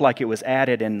and looked like it was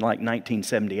added in like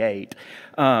 1978.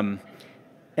 And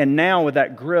now with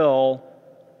that grill,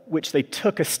 which they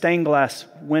took a stained glass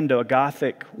window, a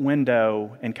Gothic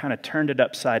window, and kind of turned it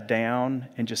upside down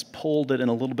and just pulled it in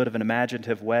a little bit of an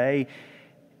imaginative way,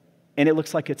 and it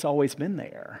looks like it's always been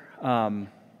there.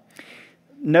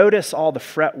 Notice all the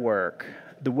fretwork,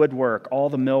 the woodwork, all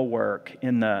the millwork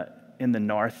in the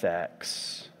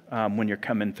narthex when you're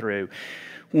coming through.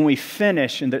 When we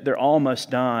finish, and they're almost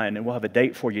done, and we'll have a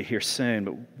date for you here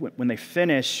soon, but when they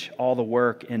finish all the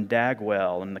work in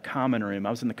Dagwell, in the common room,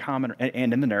 I was in the common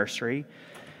and in the nursery.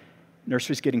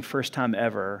 Nursery's getting first time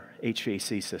ever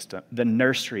HVAC system. The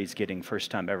nursery's getting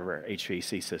first time ever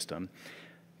HVAC system.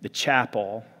 The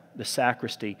chapel, the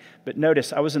sacristy. But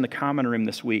notice, I was in the common room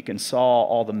this week and saw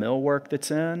all the millwork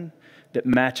that's in, that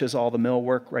matches all the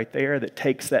millwork right there, that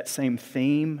takes that same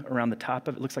theme around the top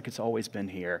of it. It looks like it's always been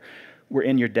here. We're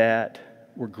in your debt.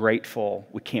 We're grateful.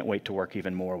 We can't wait to work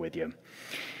even more with you.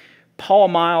 Paul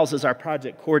Miles is our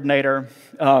project coordinator.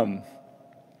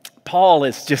 Paul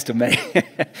is just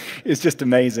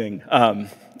amazing.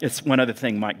 It's one other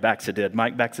thing Mike Baxa did.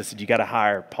 Mike Baxa said, you got to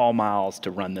hire Paul Miles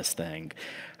to run this thing.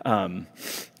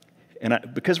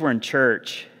 Because we're in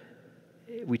church,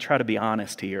 we try to be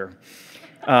honest here.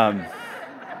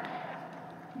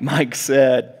 Mike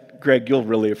said, Greg, you'll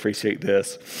really appreciate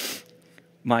this.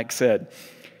 Mike said,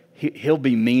 he'll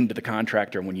be mean to the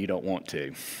contractor when you don't want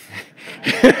to.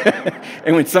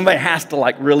 And when somebody has to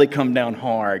like really come down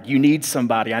hard, you need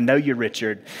somebody. I know you,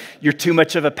 Richard. You're too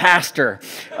much of a pastor.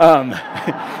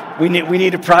 We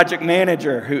need a project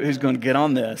manager who's going to get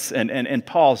on this. And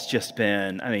Paul's just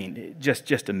been, I mean,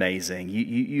 just amazing.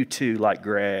 You two, like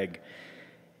Greg,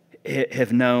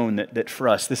 have known that for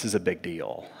us this is a big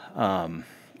deal.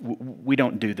 We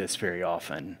don't do this very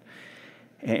often.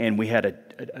 And we had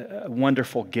a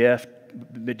wonderful gift,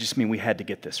 but just mean we had to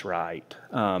get this right.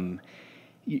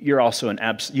 You're also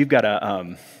you've got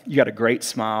a great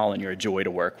smile and you're a joy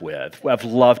to work with. I've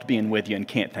loved being with you and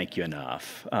can't thank you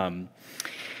enough. And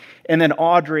then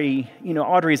Audrey,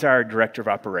 Audrey's our director of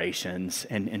operations,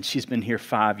 and she's been here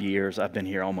 5 years. I've been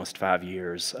here almost 5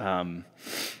 years.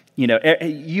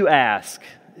 You ask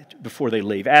before they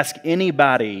leave, ask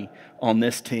anybody on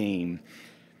this team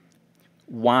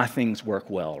why things work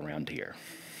well around here.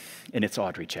 And it's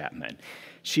Audrey Chapman.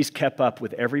 She's kept up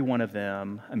with every one of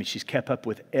them. I mean, she's kept up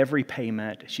with every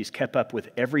payment. She's kept up with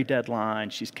every deadline.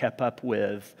 She's kept up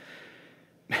with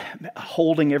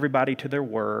holding everybody to their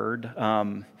word.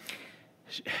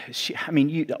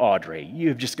 Audrey, you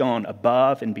have just gone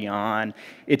above and beyond.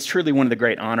 It's truly one of the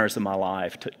great honors of my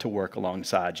life to work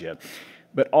alongside you.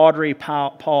 But Audrey,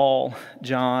 Paul,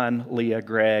 John, Leah,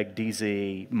 Greg,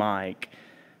 DZ, Mike,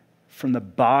 from the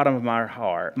bottom of my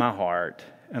heart,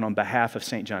 and on behalf of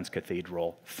St. John's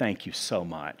Cathedral, thank you so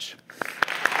much.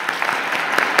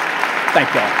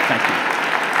 Thank y'all. Thank you.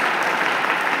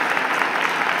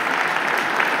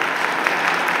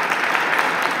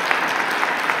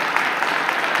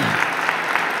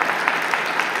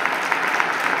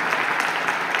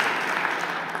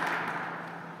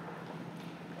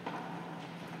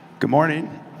 Good morning.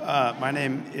 My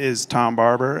name is Tom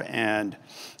Barber, and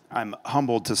I'm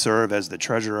humbled to serve as the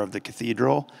treasurer of the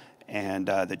cathedral and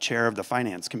the chair of the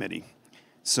finance committee.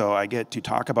 So I get to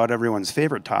talk about everyone's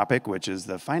favorite topic, which is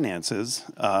the finances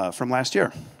from last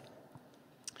year.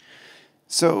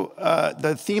 So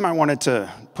the theme I wanted to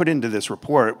put into this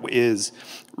report is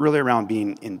really around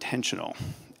being intentional.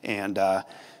 And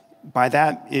by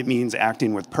that, it means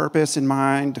acting with purpose in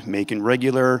mind, making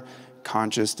regular,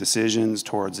 conscious decisions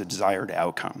towards a desired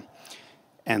outcome.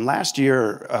 And last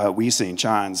year, we, St.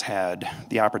 John's, had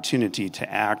the opportunity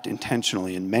to act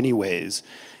intentionally in many ways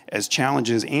as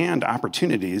challenges and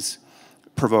opportunities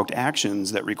provoked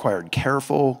actions that required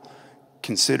careful,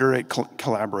 considerate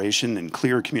collaboration and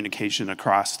clear communication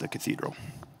across the cathedral.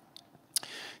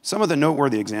 Some of the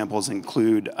noteworthy examples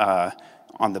include,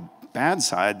 on the bad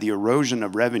side, the erosion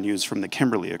of revenues from the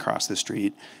Kimberly across the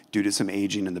street due to some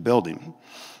aging in the building.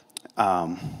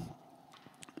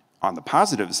 On the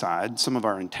positive side, some of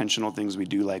our intentional things we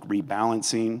do, like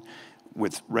rebalancing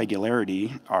with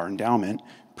regularity our endowment,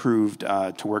 proved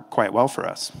to work quite well for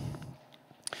us.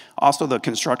 Also, the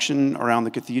construction around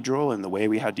the cathedral and the way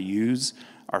we had to use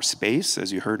our space,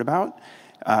 as you heard about.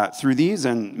 Through these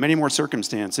and many more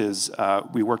circumstances,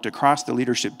 we worked across the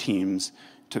leadership teams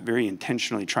to very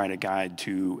intentionally try to guide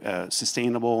to a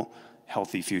sustainable,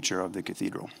 healthy future of the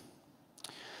cathedral.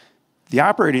 The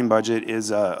operating budget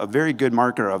is a very good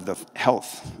marker of the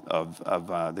health of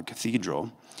the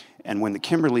cathedral. And when the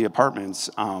Kimberly apartments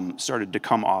started to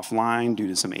come offline due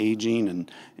to some aging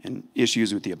and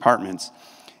issues with the apartments,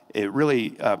 it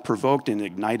really provoked and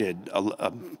ignited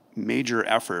a major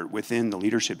effort within the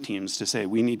leadership teams to say,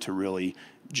 we need to really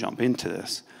jump into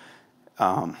this.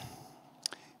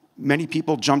 Many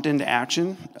people jumped into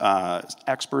action.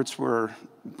 Experts were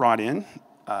brought in.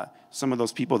 Some of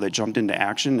those people that jumped into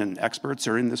action and experts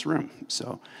are in this room.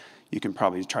 So you can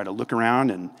probably try to look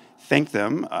around and thank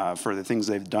them for the things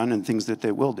they've done and things that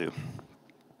they will do.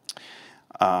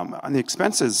 On the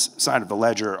expenses side of the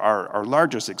ledger, our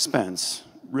largest expense,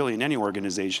 really in any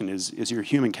organization, is your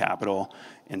human capital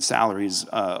and salaries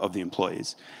of the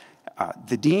employees.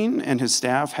 The dean and his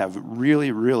staff have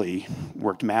really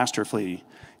worked masterfully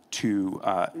to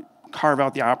carve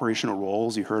out the operational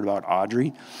roles. You heard about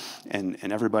Audrey and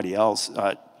everybody else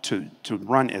to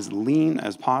run as lean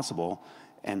as possible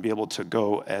and be able to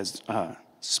go as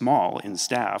small in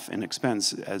staff and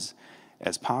expense as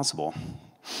possible.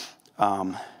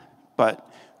 But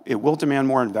it will demand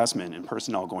more investment in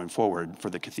personnel going forward for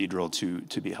the cathedral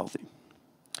to be healthy.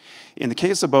 In the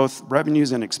case of both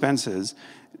revenues and expenses,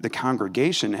 the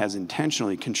congregation has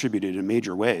intentionally contributed in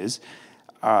major ways.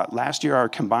 Last year, our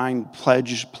combined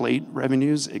pledge plate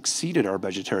revenues exceeded our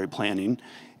budgetary planning,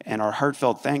 and our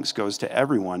heartfelt thanks goes to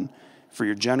everyone for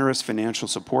your generous financial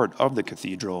support of the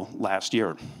cathedral last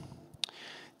year.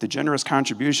 The generous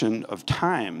contribution of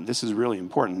time, this is really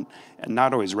important, and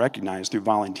not always recognized through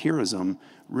volunteerism,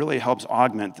 really helps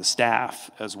augment the staff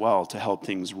as well to help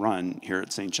things run here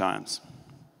at St. John's.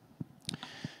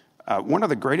 One of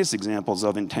the greatest examples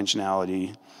of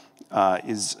intentionality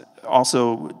is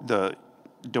also the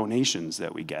donations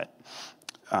that we get.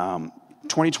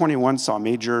 2021 saw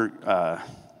major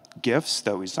gifts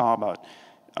that we saw about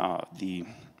the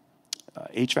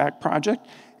HVAC project,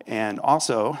 and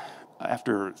also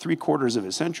after 3/4 of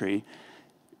a century,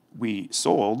 we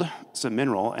sold some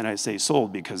mineral, and I say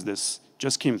sold because this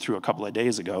just came through a couple of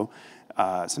days ago,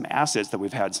 some assets that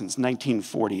we've had since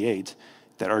 1948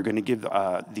 that are going to give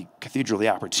the cathedral the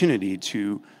opportunity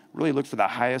to really look for the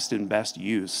highest and best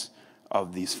use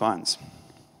of these funds.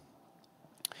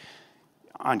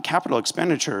 On capital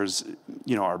expenditures,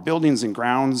 our buildings and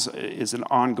grounds is an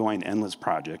ongoing, endless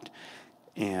project.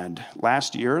 And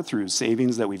last year, through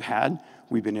savings that we've had,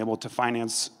 we've been able to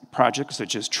finance projects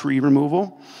such as tree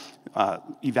removal,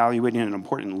 evaluating an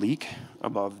important leak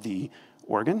above the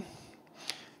organ,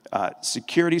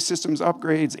 security systems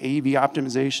upgrades, AV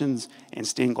optimizations, and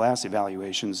stained glass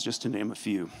evaluations, just to name a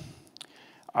few.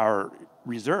 Our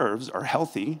reserves are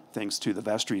healthy thanks to the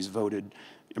vestry's voted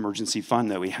emergency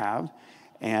fund that we have.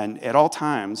 And at all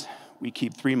times, we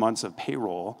keep 3 months of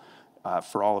payroll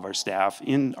for all of our staff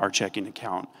in our checking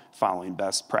account, following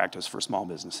best practice for small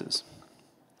businesses.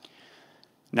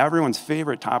 Now, everyone's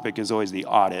favorite topic is always the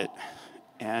audit.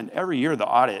 And every year, the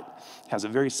audit has a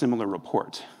very similar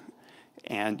report.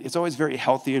 And it's always very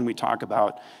healthy, and we talk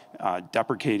about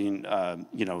deprecating,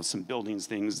 some buildings,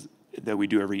 things that we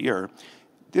do every year.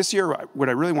 This year, what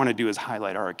I really want to do is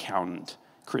highlight our accountant,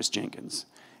 Chris Jenkins.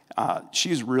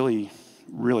 She's really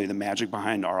the magic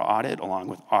behind our audit, along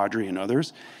with Audrey and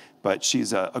others. But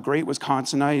she's a great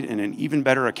Wisconsinite and an even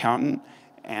better accountant.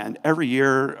 And every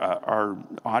year, our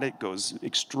audit goes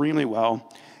extremely well.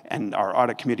 And our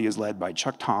audit committee is led by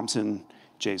Chuck Thompson,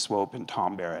 Jay Swope, and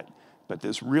Tom Barrett. But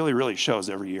this really shows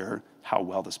every year how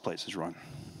well this place is run.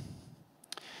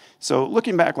 So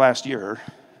looking back last year,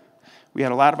 we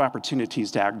had a lot of opportunities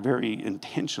to act very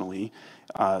intentionally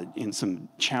in some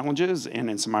challenges and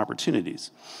in some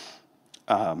opportunities.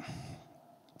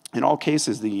 In all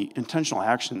cases, the intentional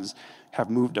actions have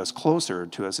moved us closer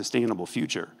to a sustainable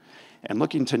future. And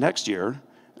looking to next year,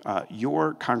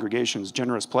 your congregation's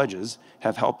generous pledges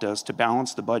have helped us to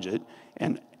balance the budget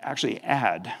and actually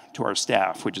add to our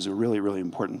staff, which is a really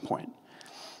important point.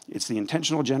 It's the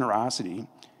intentional generosity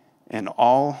and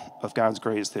all of God's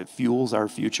grace that fuels our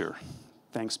future.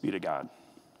 Thanks be to God.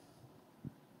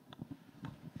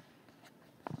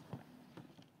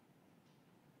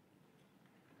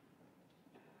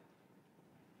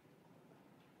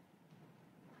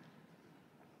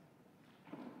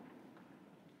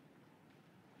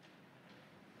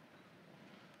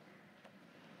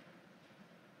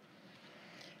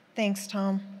 Thanks,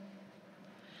 Tom.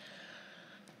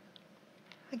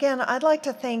 Again, I'd like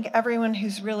to thank everyone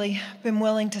who's really been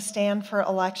willing to stand for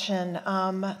election,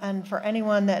 and for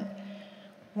anyone that,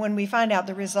 when we find out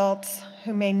the results,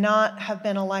 who may not have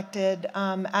been elected.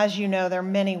 As you know, there are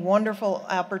many wonderful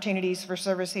opportunities for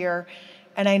service here,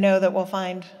 and I know that we'll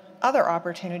find other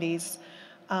opportunities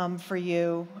for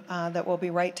you that will be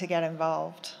right to get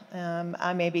involved.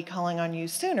 I may be calling on you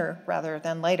sooner rather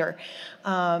than later.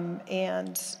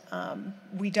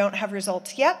 We don't have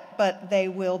results yet, but they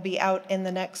will be out in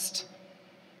the next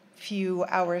few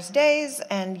hours, days,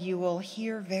 and you will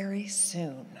hear very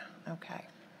soon. Okay.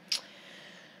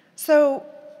 So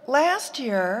last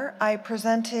year, I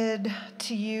presented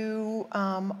to you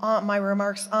my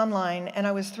remarks online, and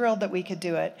I was thrilled that we could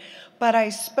do it. But I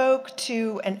spoke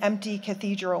to an empty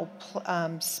cathedral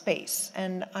space,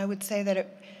 and I would say that it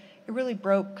really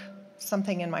broke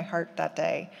something in my heart that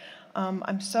day.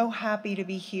 I'm so happy to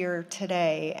be here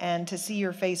today and to see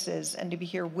your faces and to be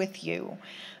here with you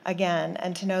again,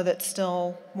 and to know that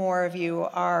still more of you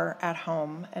are at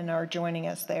home and are joining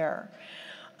us there.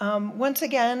 Once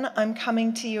again, I'm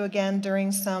coming to you again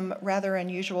during some rather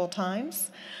unusual times.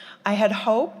 I had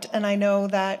hoped, and I know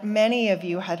that many of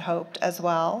you had hoped as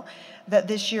well, that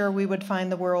this year we would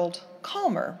find the world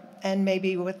calmer, and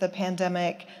maybe with the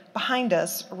pandemic behind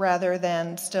us rather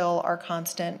than still our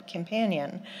constant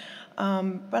companion.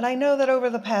 But I know that over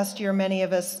the past year, many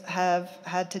of us have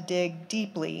had to dig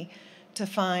deeply to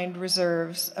find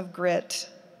reserves of grit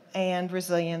and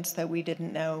resilience that we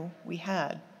didn't know we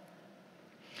had.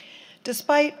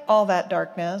 Despite all that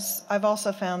darkness, I've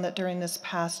also found that during this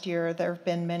past year, there have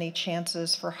been many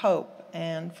chances for hope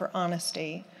and for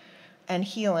honesty and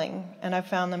healing, and I've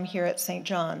found them here at St.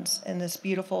 John's in this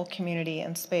beautiful community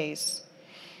and space.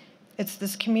 It's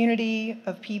this community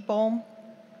of people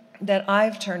that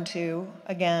I've turned to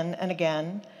again and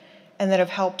again, and that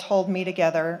have helped hold me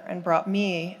together and brought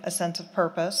me a sense of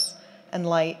purpose and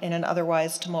light in an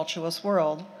otherwise tumultuous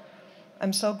world.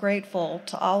 I'm so grateful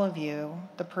to all of you,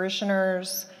 the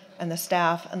parishioners and the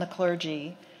staff and the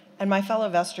clergy, and my fellow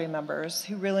vestry members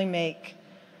who really make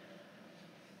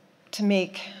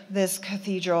this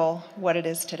cathedral what it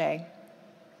is today.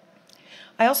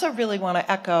 I also really want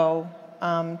to echo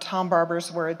Tom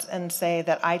Barber's words and say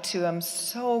that I too am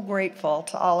so grateful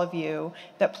to all of you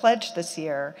that pledged this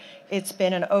year. It's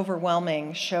been an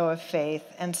overwhelming show of faith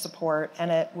and support, and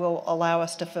it will allow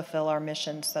us to fulfill our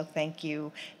mission. So thank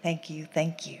you, thank you,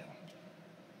 thank you.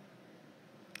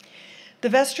 The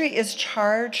vestry is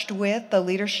charged with the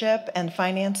leadership and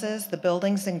finances, the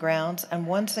buildings and grounds, and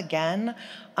once again,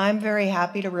 I'm very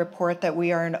happy to report that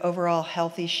we are in overall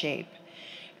healthy shape.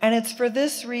 And it's for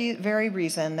this very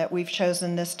reason that we've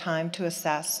chosen this time to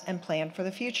assess and plan for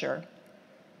the future.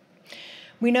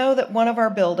 We know that one of our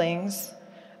buildings,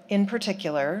 in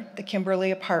particular, the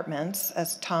Kimberly Apartments,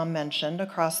 as Tom mentioned,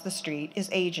 across the street, is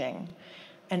aging.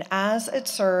 And as it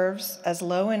serves as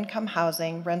low-income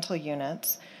housing rental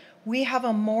units, we have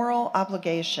a moral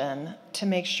obligation to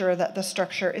make sure that the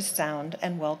structure is sound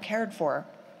and well cared for.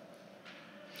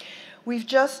 We've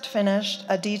just finished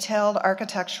a detailed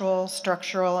architectural,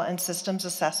 structural, and systems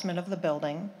assessment of the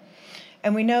building,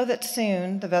 and we know that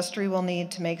soon the vestry will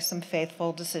need to make some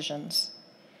faithful decisions.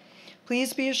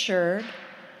 Please be assured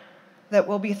that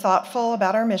we'll be thoughtful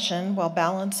about our mission while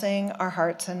balancing our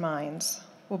hearts and minds.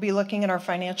 We'll be looking at our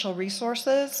financial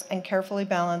resources and carefully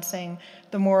balancing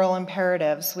the moral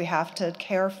imperatives we have to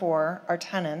care for our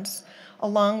tenants,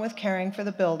 along with caring for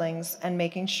the buildings and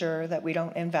making sure that we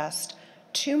don't invest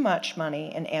too much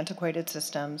money in antiquated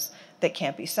systems that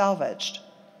can't be salvaged.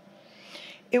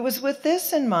 It was with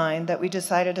this in mind that we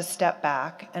decided to step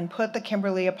back and put the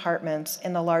Kimberly Apartments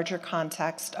in the larger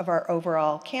context of our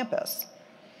overall campus.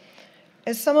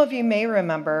 As some of you may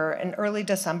remember, in early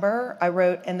December, I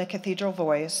wrote in the Cathedral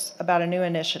Voice about a new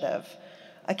initiative,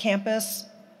 a campus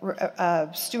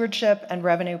stewardship and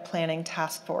revenue planning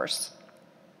task force.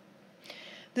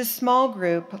 This small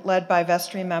group, led by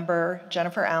vestry member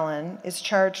Jennifer Allen, is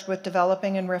charged with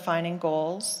developing and refining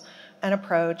goals, an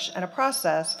approach, and a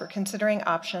process for considering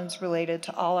options related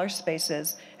to all our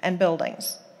spaces and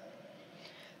buildings.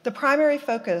 The primary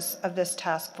focus of this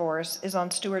task force is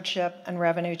on stewardship and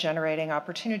revenue-generating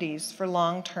opportunities for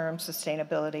long-term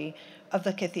sustainability of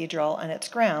the cathedral and its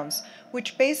grounds,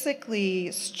 which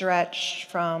basically stretch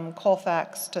from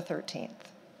Colfax to 13th.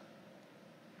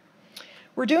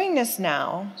 We're doing this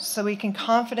now so we can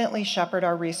confidently shepherd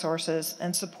our resources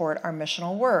and support our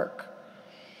missional work.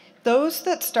 Those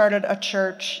that started a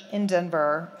church in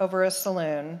Denver over a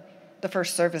saloon, the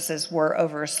first services were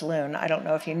over a saloon. I don't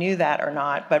know if you knew that or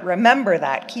not, but remember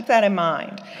that, keep that in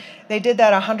mind. They did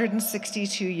that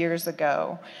 162 years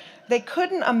ago. They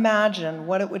couldn't imagine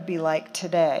what it would be like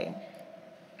today.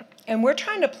 And we're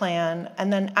trying to plan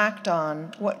and then act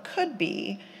on what could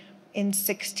be in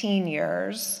 16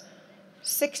 years,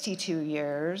 62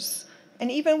 years, and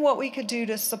even what we could do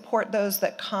to support those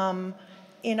that come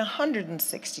in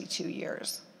 162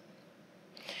 years.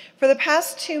 For the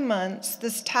past 2 months,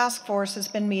 this task force has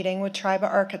been meeting with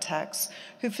Triba Architects,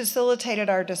 who facilitated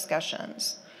our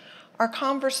discussions. Our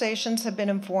conversations have been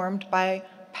informed by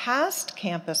past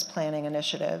campus planning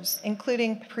initiatives,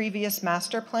 including previous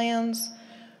master plans,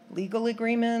 legal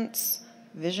agreements,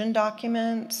 vision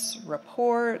documents,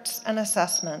 reports, and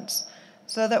assessments,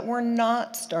 so that we're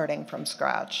not starting from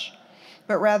scratch,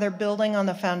 but rather building on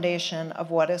the foundation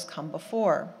of what has come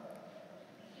before.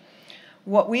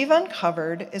 What we've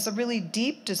uncovered is a really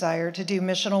deep desire to do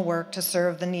missional work to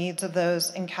serve the needs of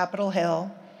those in Capitol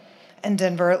Hill and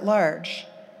Denver at large,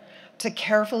 to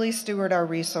carefully steward our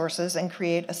resources and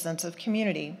create a sense of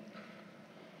community.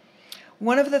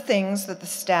 One of the things that the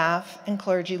staff and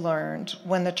clergy learned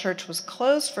when the church was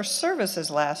closed for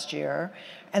services last year,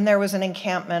 and there was an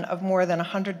encampment of more than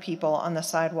 100 people on the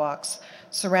sidewalks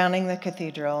surrounding the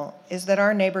cathedral, is that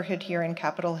our neighborhood here in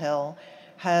Capitol Hill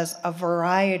has a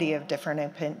variety of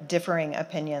differing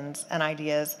opinions and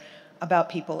ideas about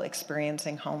people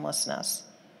experiencing homelessness,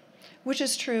 which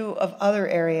is true of other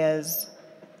areas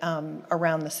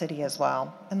around the city as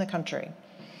well, in the country.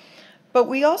 But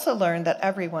we also learned that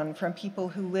everyone, from people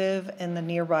who live in the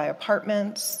nearby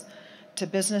apartments, to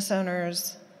business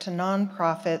owners, to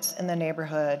nonprofits in the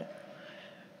neighborhood,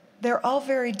 they're all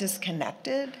very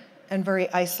disconnected and very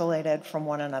isolated from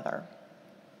one another.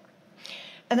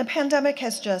 And the pandemic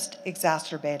has just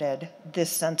exacerbated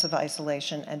this sense of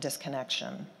isolation and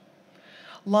disconnection.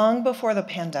 Long before the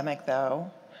pandemic,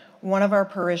 though, one of our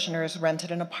parishioners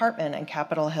rented an apartment in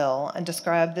Capitol Hill and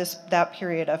described that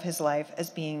period of his life as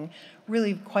being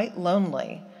really quite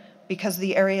lonely because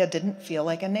the area didn't feel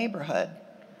like a neighborhood.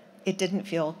 It didn't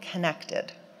feel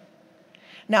connected.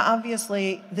 Now,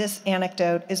 obviously, this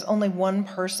anecdote is only one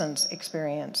person's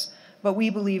experience, but we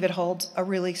believe it holds a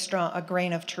really strong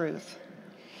grain of truth.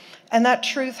 And that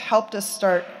truth helped us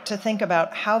start to think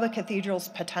about how the cathedral's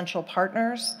potential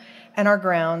partners and our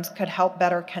grounds could help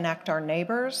better connect our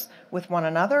neighbors with one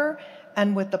another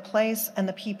and with the place and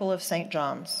the people of St.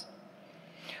 John's.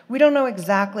 We don't know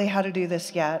exactly how to do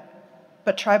this yet,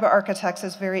 but Triba Architects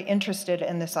is very interested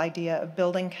in this idea of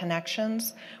building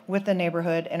connections with the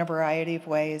neighborhood in a variety of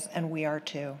ways, and we are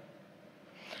too.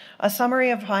 A summary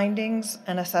of findings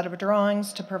and a set of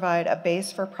drawings to provide a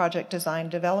base for project design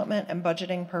development and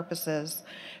budgeting purposes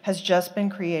has just been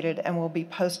created and will be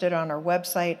posted on our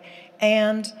website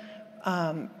and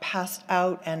passed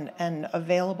out and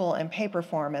available in paper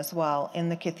form as well in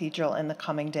the cathedral in the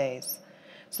coming days.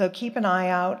 So keep an eye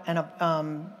out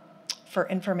for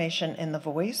information in the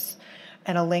Voice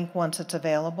and a link once it's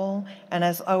available. And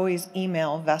as always,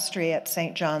 email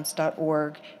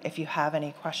vestry@stjohns.org if you have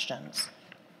any questions.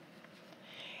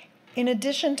 In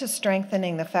addition to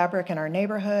strengthening the fabric in our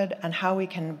neighborhood and how we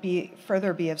can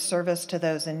further be of service to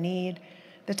those in need,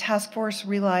 the task force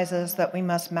realizes that we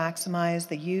must maximize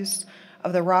the use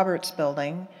of the Roberts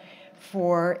Building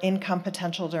for income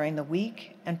potential during the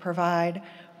week and provide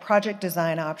project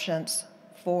design options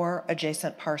for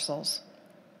adjacent parcels.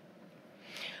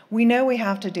 We know we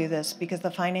have to do this because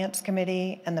the Finance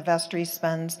Committee and the Vestry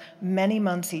spends many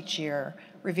months each year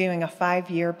reviewing a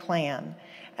 5-year plan.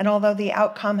 And although the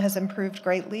outcome has improved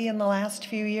greatly in the last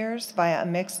few years via a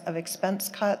mix of expense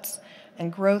cuts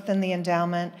and growth in the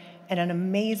endowment and an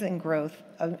amazing growth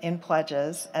in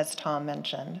pledges, as Tom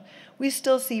mentioned, we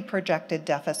still see projected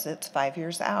deficits 5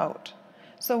 years out.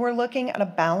 So we're looking at a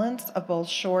balance of both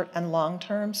short and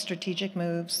long-term strategic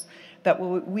moves that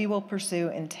we will pursue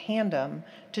in tandem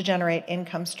to generate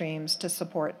income streams to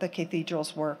support the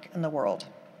cathedral's work in the world.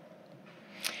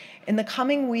 In the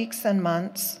coming weeks and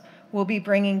months, we'll be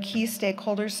bringing key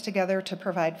stakeholders together to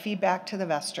provide feedback to the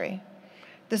vestry.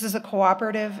 This is a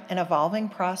cooperative and evolving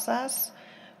process,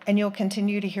 and you'll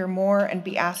continue to hear more and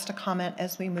be asked to comment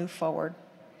as we move forward.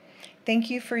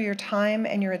 Thank you for your time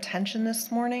and your attention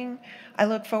this morning. I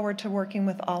look forward to working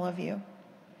with all of you.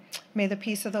 May the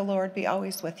peace of the Lord be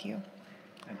always with you.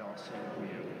 And also with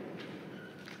you.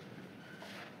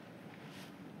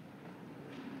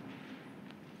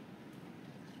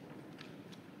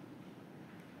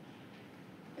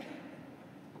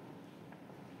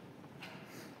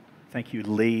 Thank you,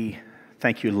 Lee.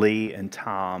 Thank you, Lee and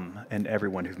Tom and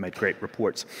everyone who've made great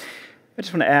reports. I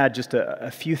just want to add just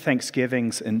a few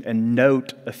thanksgivings and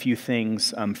note a few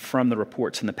things from the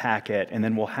reports in the packet, and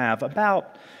then we'll have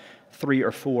about 3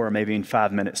 or 4, maybe in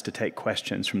 5 minutes to take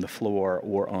questions from the floor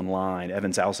or online.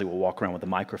 Evan Zousley will walk around with a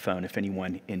microphone. If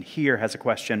anyone in here has a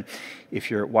question, if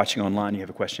you're watching online, you have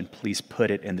a question, please put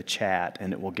it in the chat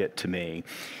and it will get to me.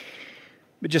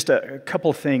 But just a couple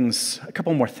of things, a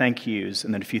couple more thank yous,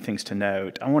 and then a few things to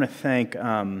note. I want to thank,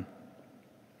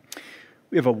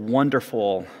 we have a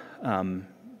wonderful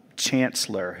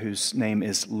chancellor whose name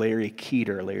is Larry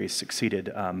Keeter. Larry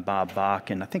succeeded Bob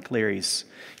Bach, and I think Larry's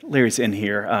in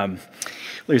here.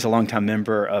 Larry's a longtime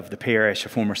member of the parish, a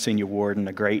former senior warden,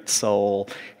 a great soul,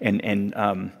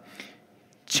 and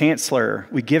chancellor.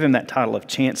 We give him that title of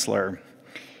chancellor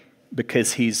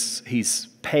because he's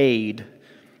paid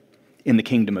in the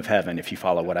kingdom of heaven, if you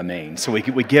follow what I mean. So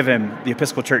we give him, the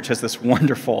Episcopal Church has this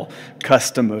wonderful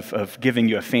custom of giving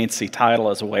you a fancy title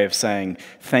as a way of saying,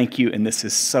 thank you, and this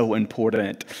is so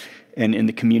important, and in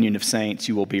the communion of saints,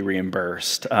 you will be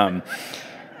reimbursed.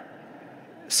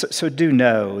 So do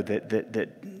know that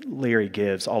Larry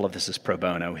gives all of this as pro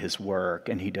bono, his work,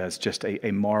 and he does just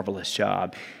a marvelous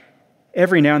job.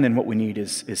 Every now and then what we need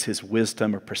is his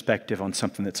wisdom or perspective on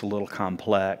something that's a little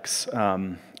complex,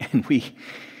 and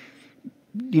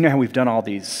you know how we've done all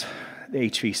these, the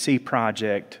HVC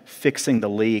project, fixing the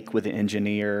leak with the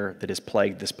engineer that has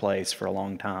plagued this place for a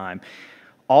long time.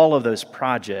 All of those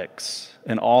projects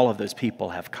and all of those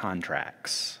people have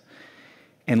contracts.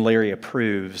 And Larry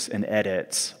approves and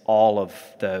edits all of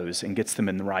those and gets them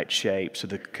in the right shape so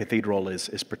the cathedral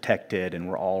is protected and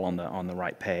we're all on the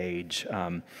right page,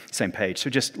 same page. So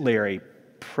just Larry,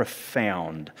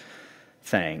 profound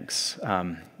thanks.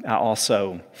 I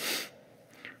also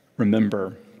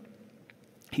remember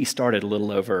he started a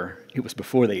little over, it was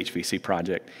before the HVC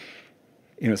project.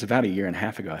 It was about 1.5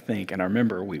 years ago, I think. And I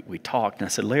remember we talked and I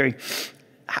said, Larry,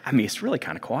 I mean, it's really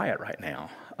kind of quiet right now.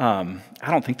 I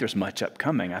don't think there's much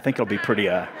upcoming. I think it'll be pretty.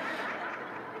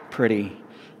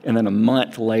 And then a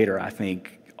month later, I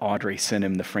think Audrey sent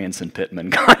him the Franson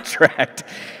Pittman contract,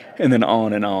 and then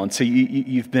on and on. So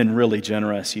you've been really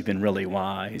generous. You've been really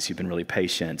wise. You've been really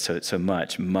patient. So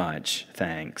much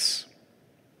thanks.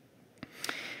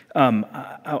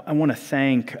 I want to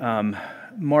thank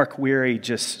Mark Weary.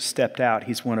 Just stepped out.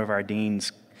 He's one of our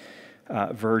deans.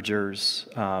 Vergers,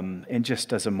 and just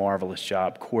does a marvelous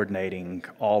job coordinating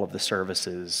all of the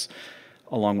services,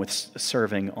 along with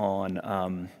serving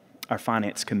on our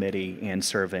finance committee and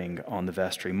serving on the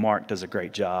vestry. Mark does a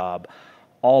great job.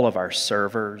 All of our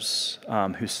servers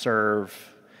who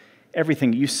serve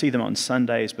everything, you see them on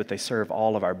Sundays, but they serve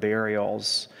all of our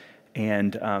burials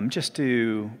and just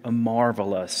do a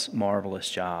marvelous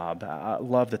job. I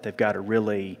love that they've got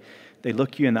they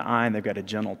look you in the eye and they've got a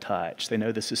gentle touch. They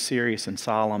know this is serious and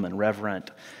solemn and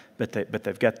reverent, but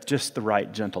they've got just the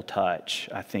right gentle touch.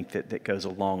 I think that goes a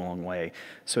long way.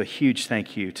 So a huge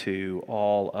thank you to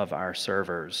all of our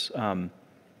servers.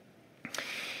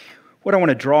 What I want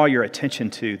to draw your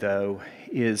attention to, though,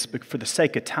 is for the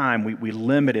sake of time, we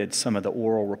limited some of the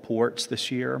oral reports this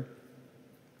year.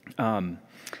 And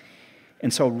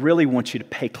so I really want you to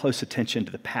pay close attention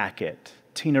to the packet.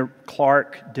 Tina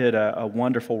Clark did a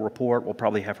wonderful report. We'll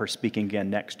probably have her speaking again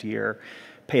next year.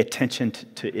 Pay attention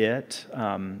to it,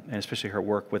 and especially her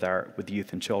work with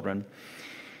youth and children.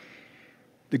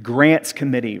 The Grants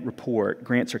Committee report.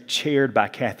 Grants are chaired by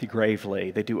Kathy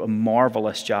Gravely. They do a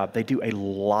marvelous job. They do a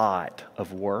lot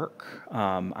of work.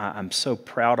 I'm so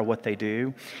proud of what they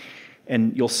do.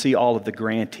 And you'll see all of the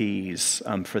grantees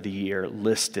for the year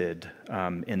listed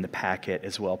in the packet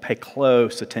as well. Pay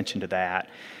close attention to that.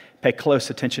 Pay close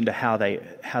attention to how they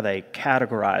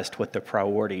categorized what the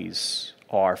priorities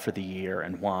are for the year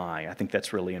and why. I think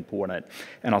that's really important.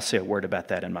 And I'll say a word about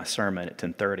that in my sermon at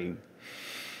 10:30.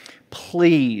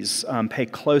 Please pay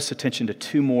close attention to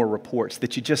two more reports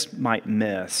that you just might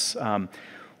miss.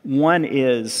 One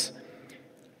is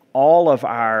all of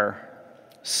our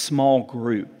small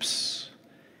groups,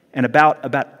 and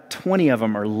about 20 of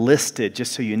them are listed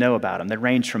just so you know about them. They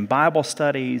range from Bible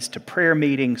studies to prayer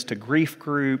meetings to grief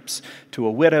groups to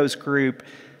a widows group.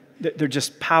 They're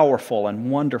just powerful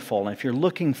and wonderful. And if you're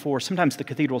looking for, sometimes the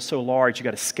cathedral is so large you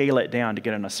got to scale it down to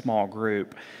get in a small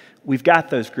group. We've got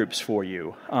those groups for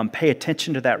you. Pay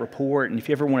attention to that report, and if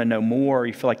you ever want to know more or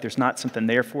you feel like there's not something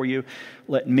there for you,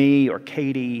 let me or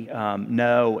Katie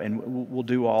know, and we'll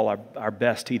do all our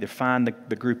best to either find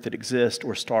the group that exists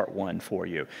or start one for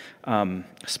you.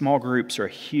 Small groups are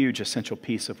a huge essential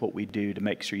piece of what we do to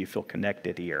make sure you feel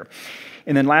connected here.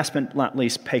 And then last but not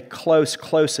least, pay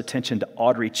close attention to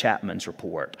Audrey Chapman's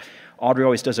report. Audrey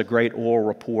always does a great oral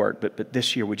report, but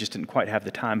this year we just didn't quite have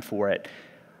the time for it.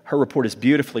 Her report is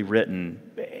beautifully written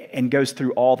and goes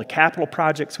through all the capital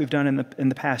projects we've done in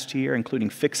the past year, including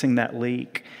fixing that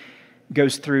leak.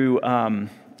 Goes through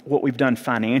what we've done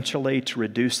financially to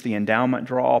reduce the endowment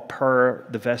draw per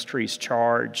the vestry's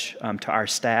charge to our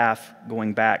staff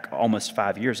going back almost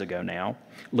 5 years ago now,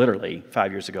 literally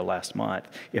 5 years ago last month,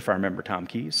 if I remember Tom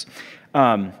Keyes.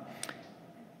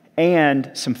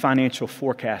 And some financial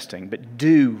forecasting. But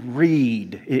do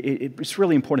read. It's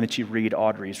really important that you read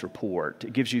Audrey's report.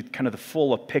 It gives you kind of the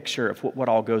full picture of what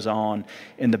all goes on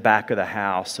in the back of the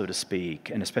house, so to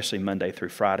speak, and especially Monday through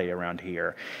Friday around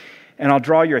here. And I'll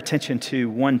draw your attention to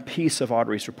one piece of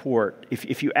Audrey's report.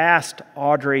 If you asked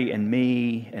Audrey and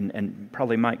me and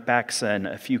probably Mike Baxon,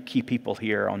 a few key people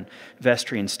here on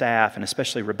vestry and staff, and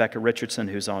especially Rebecca Richardson,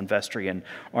 who's on vestry and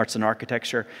arts and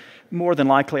architecture, more than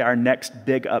likely our next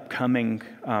big upcoming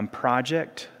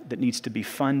project that needs to be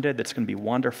funded, that's going to be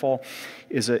wonderful,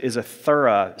 is a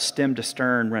thorough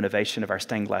stem-to-stern renovation of our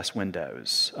stained glass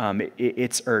windows.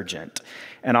 It's urgent.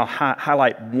 And I'll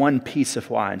highlight one piece of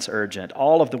why it's urgent.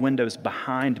 All of the windows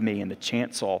behind me in the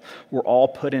chancel were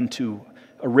all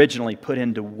originally put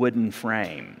into wooden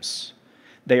frames.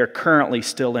 They are currently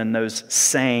still in those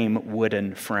same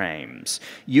wooden frames.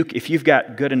 If you've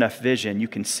got good enough vision, you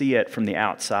can see it from the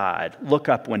outside. Look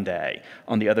up one day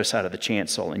on the other side of the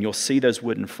chancel, and you'll see those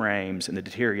wooden frames and the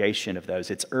deterioration of those.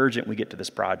 It's urgent we get to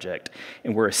this project,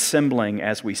 and we're assembling,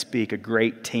 as we speak, a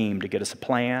great team to get us a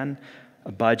plan,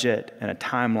 a budget, and a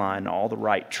timeline, and all the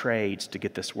right trades to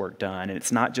get this work done. And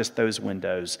it's not just those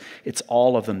windows, it's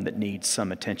all of them that need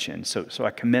some attention. So I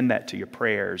commend that to your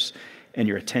prayers and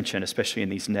your attention, especially in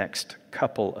these next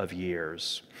couple of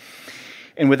years.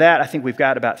 And with that, I think we've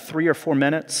got about 3 or 4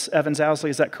 minutes. Evans Owsley,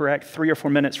 is that correct? 3 or 4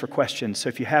 minutes for questions. So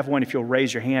if you have one, if you'll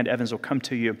raise your hand, Evans will come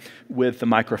to you with the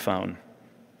microphone.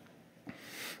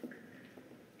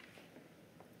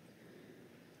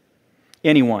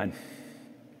 Anyone?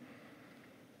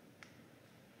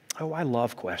 Oh, I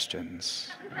love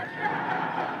questions.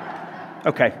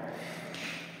 Okay.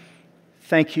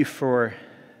 Thank you for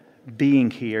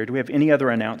being here. Do we have any other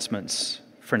announcements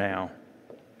for now?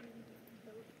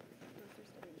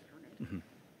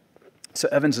 So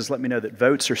Evans has let me know that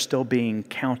votes are still being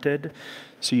counted,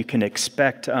 so you can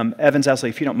expect, Evans, Asley,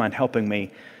 if you don't mind helping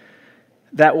me,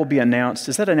 that will be announced.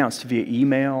 Is that announced via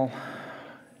email?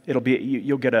 It'll be,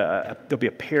 you'll get there'll be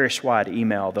a parish-wide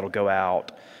email that'll go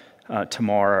out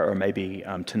tomorrow or maybe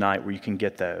tonight where you can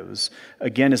get those.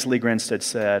 Again, as Lee Grinstead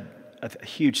said, a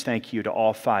huge thank you to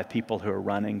all 5 people who are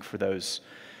running for those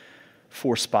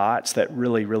 4 spots. That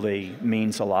really, really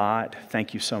means a lot.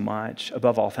 Thank you so much.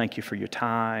 Above all, thank you for your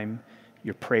time,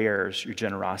 your prayers, your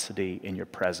generosity, and your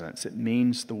presence. It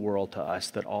means the world to us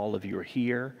that all of you are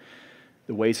here,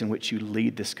 the ways in which you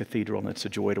lead this cathedral, and it's a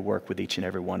joy to work with each and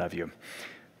every one of you.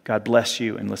 God bless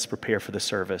you, and let's prepare for the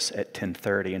service at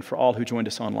 10:30. And for all who joined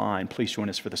us online, please join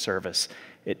us for the service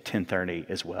at 10:30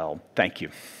 as well. Thank you.